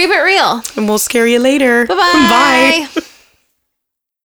 Creep it real. And we'll scare you later. Bye-bye. Bye.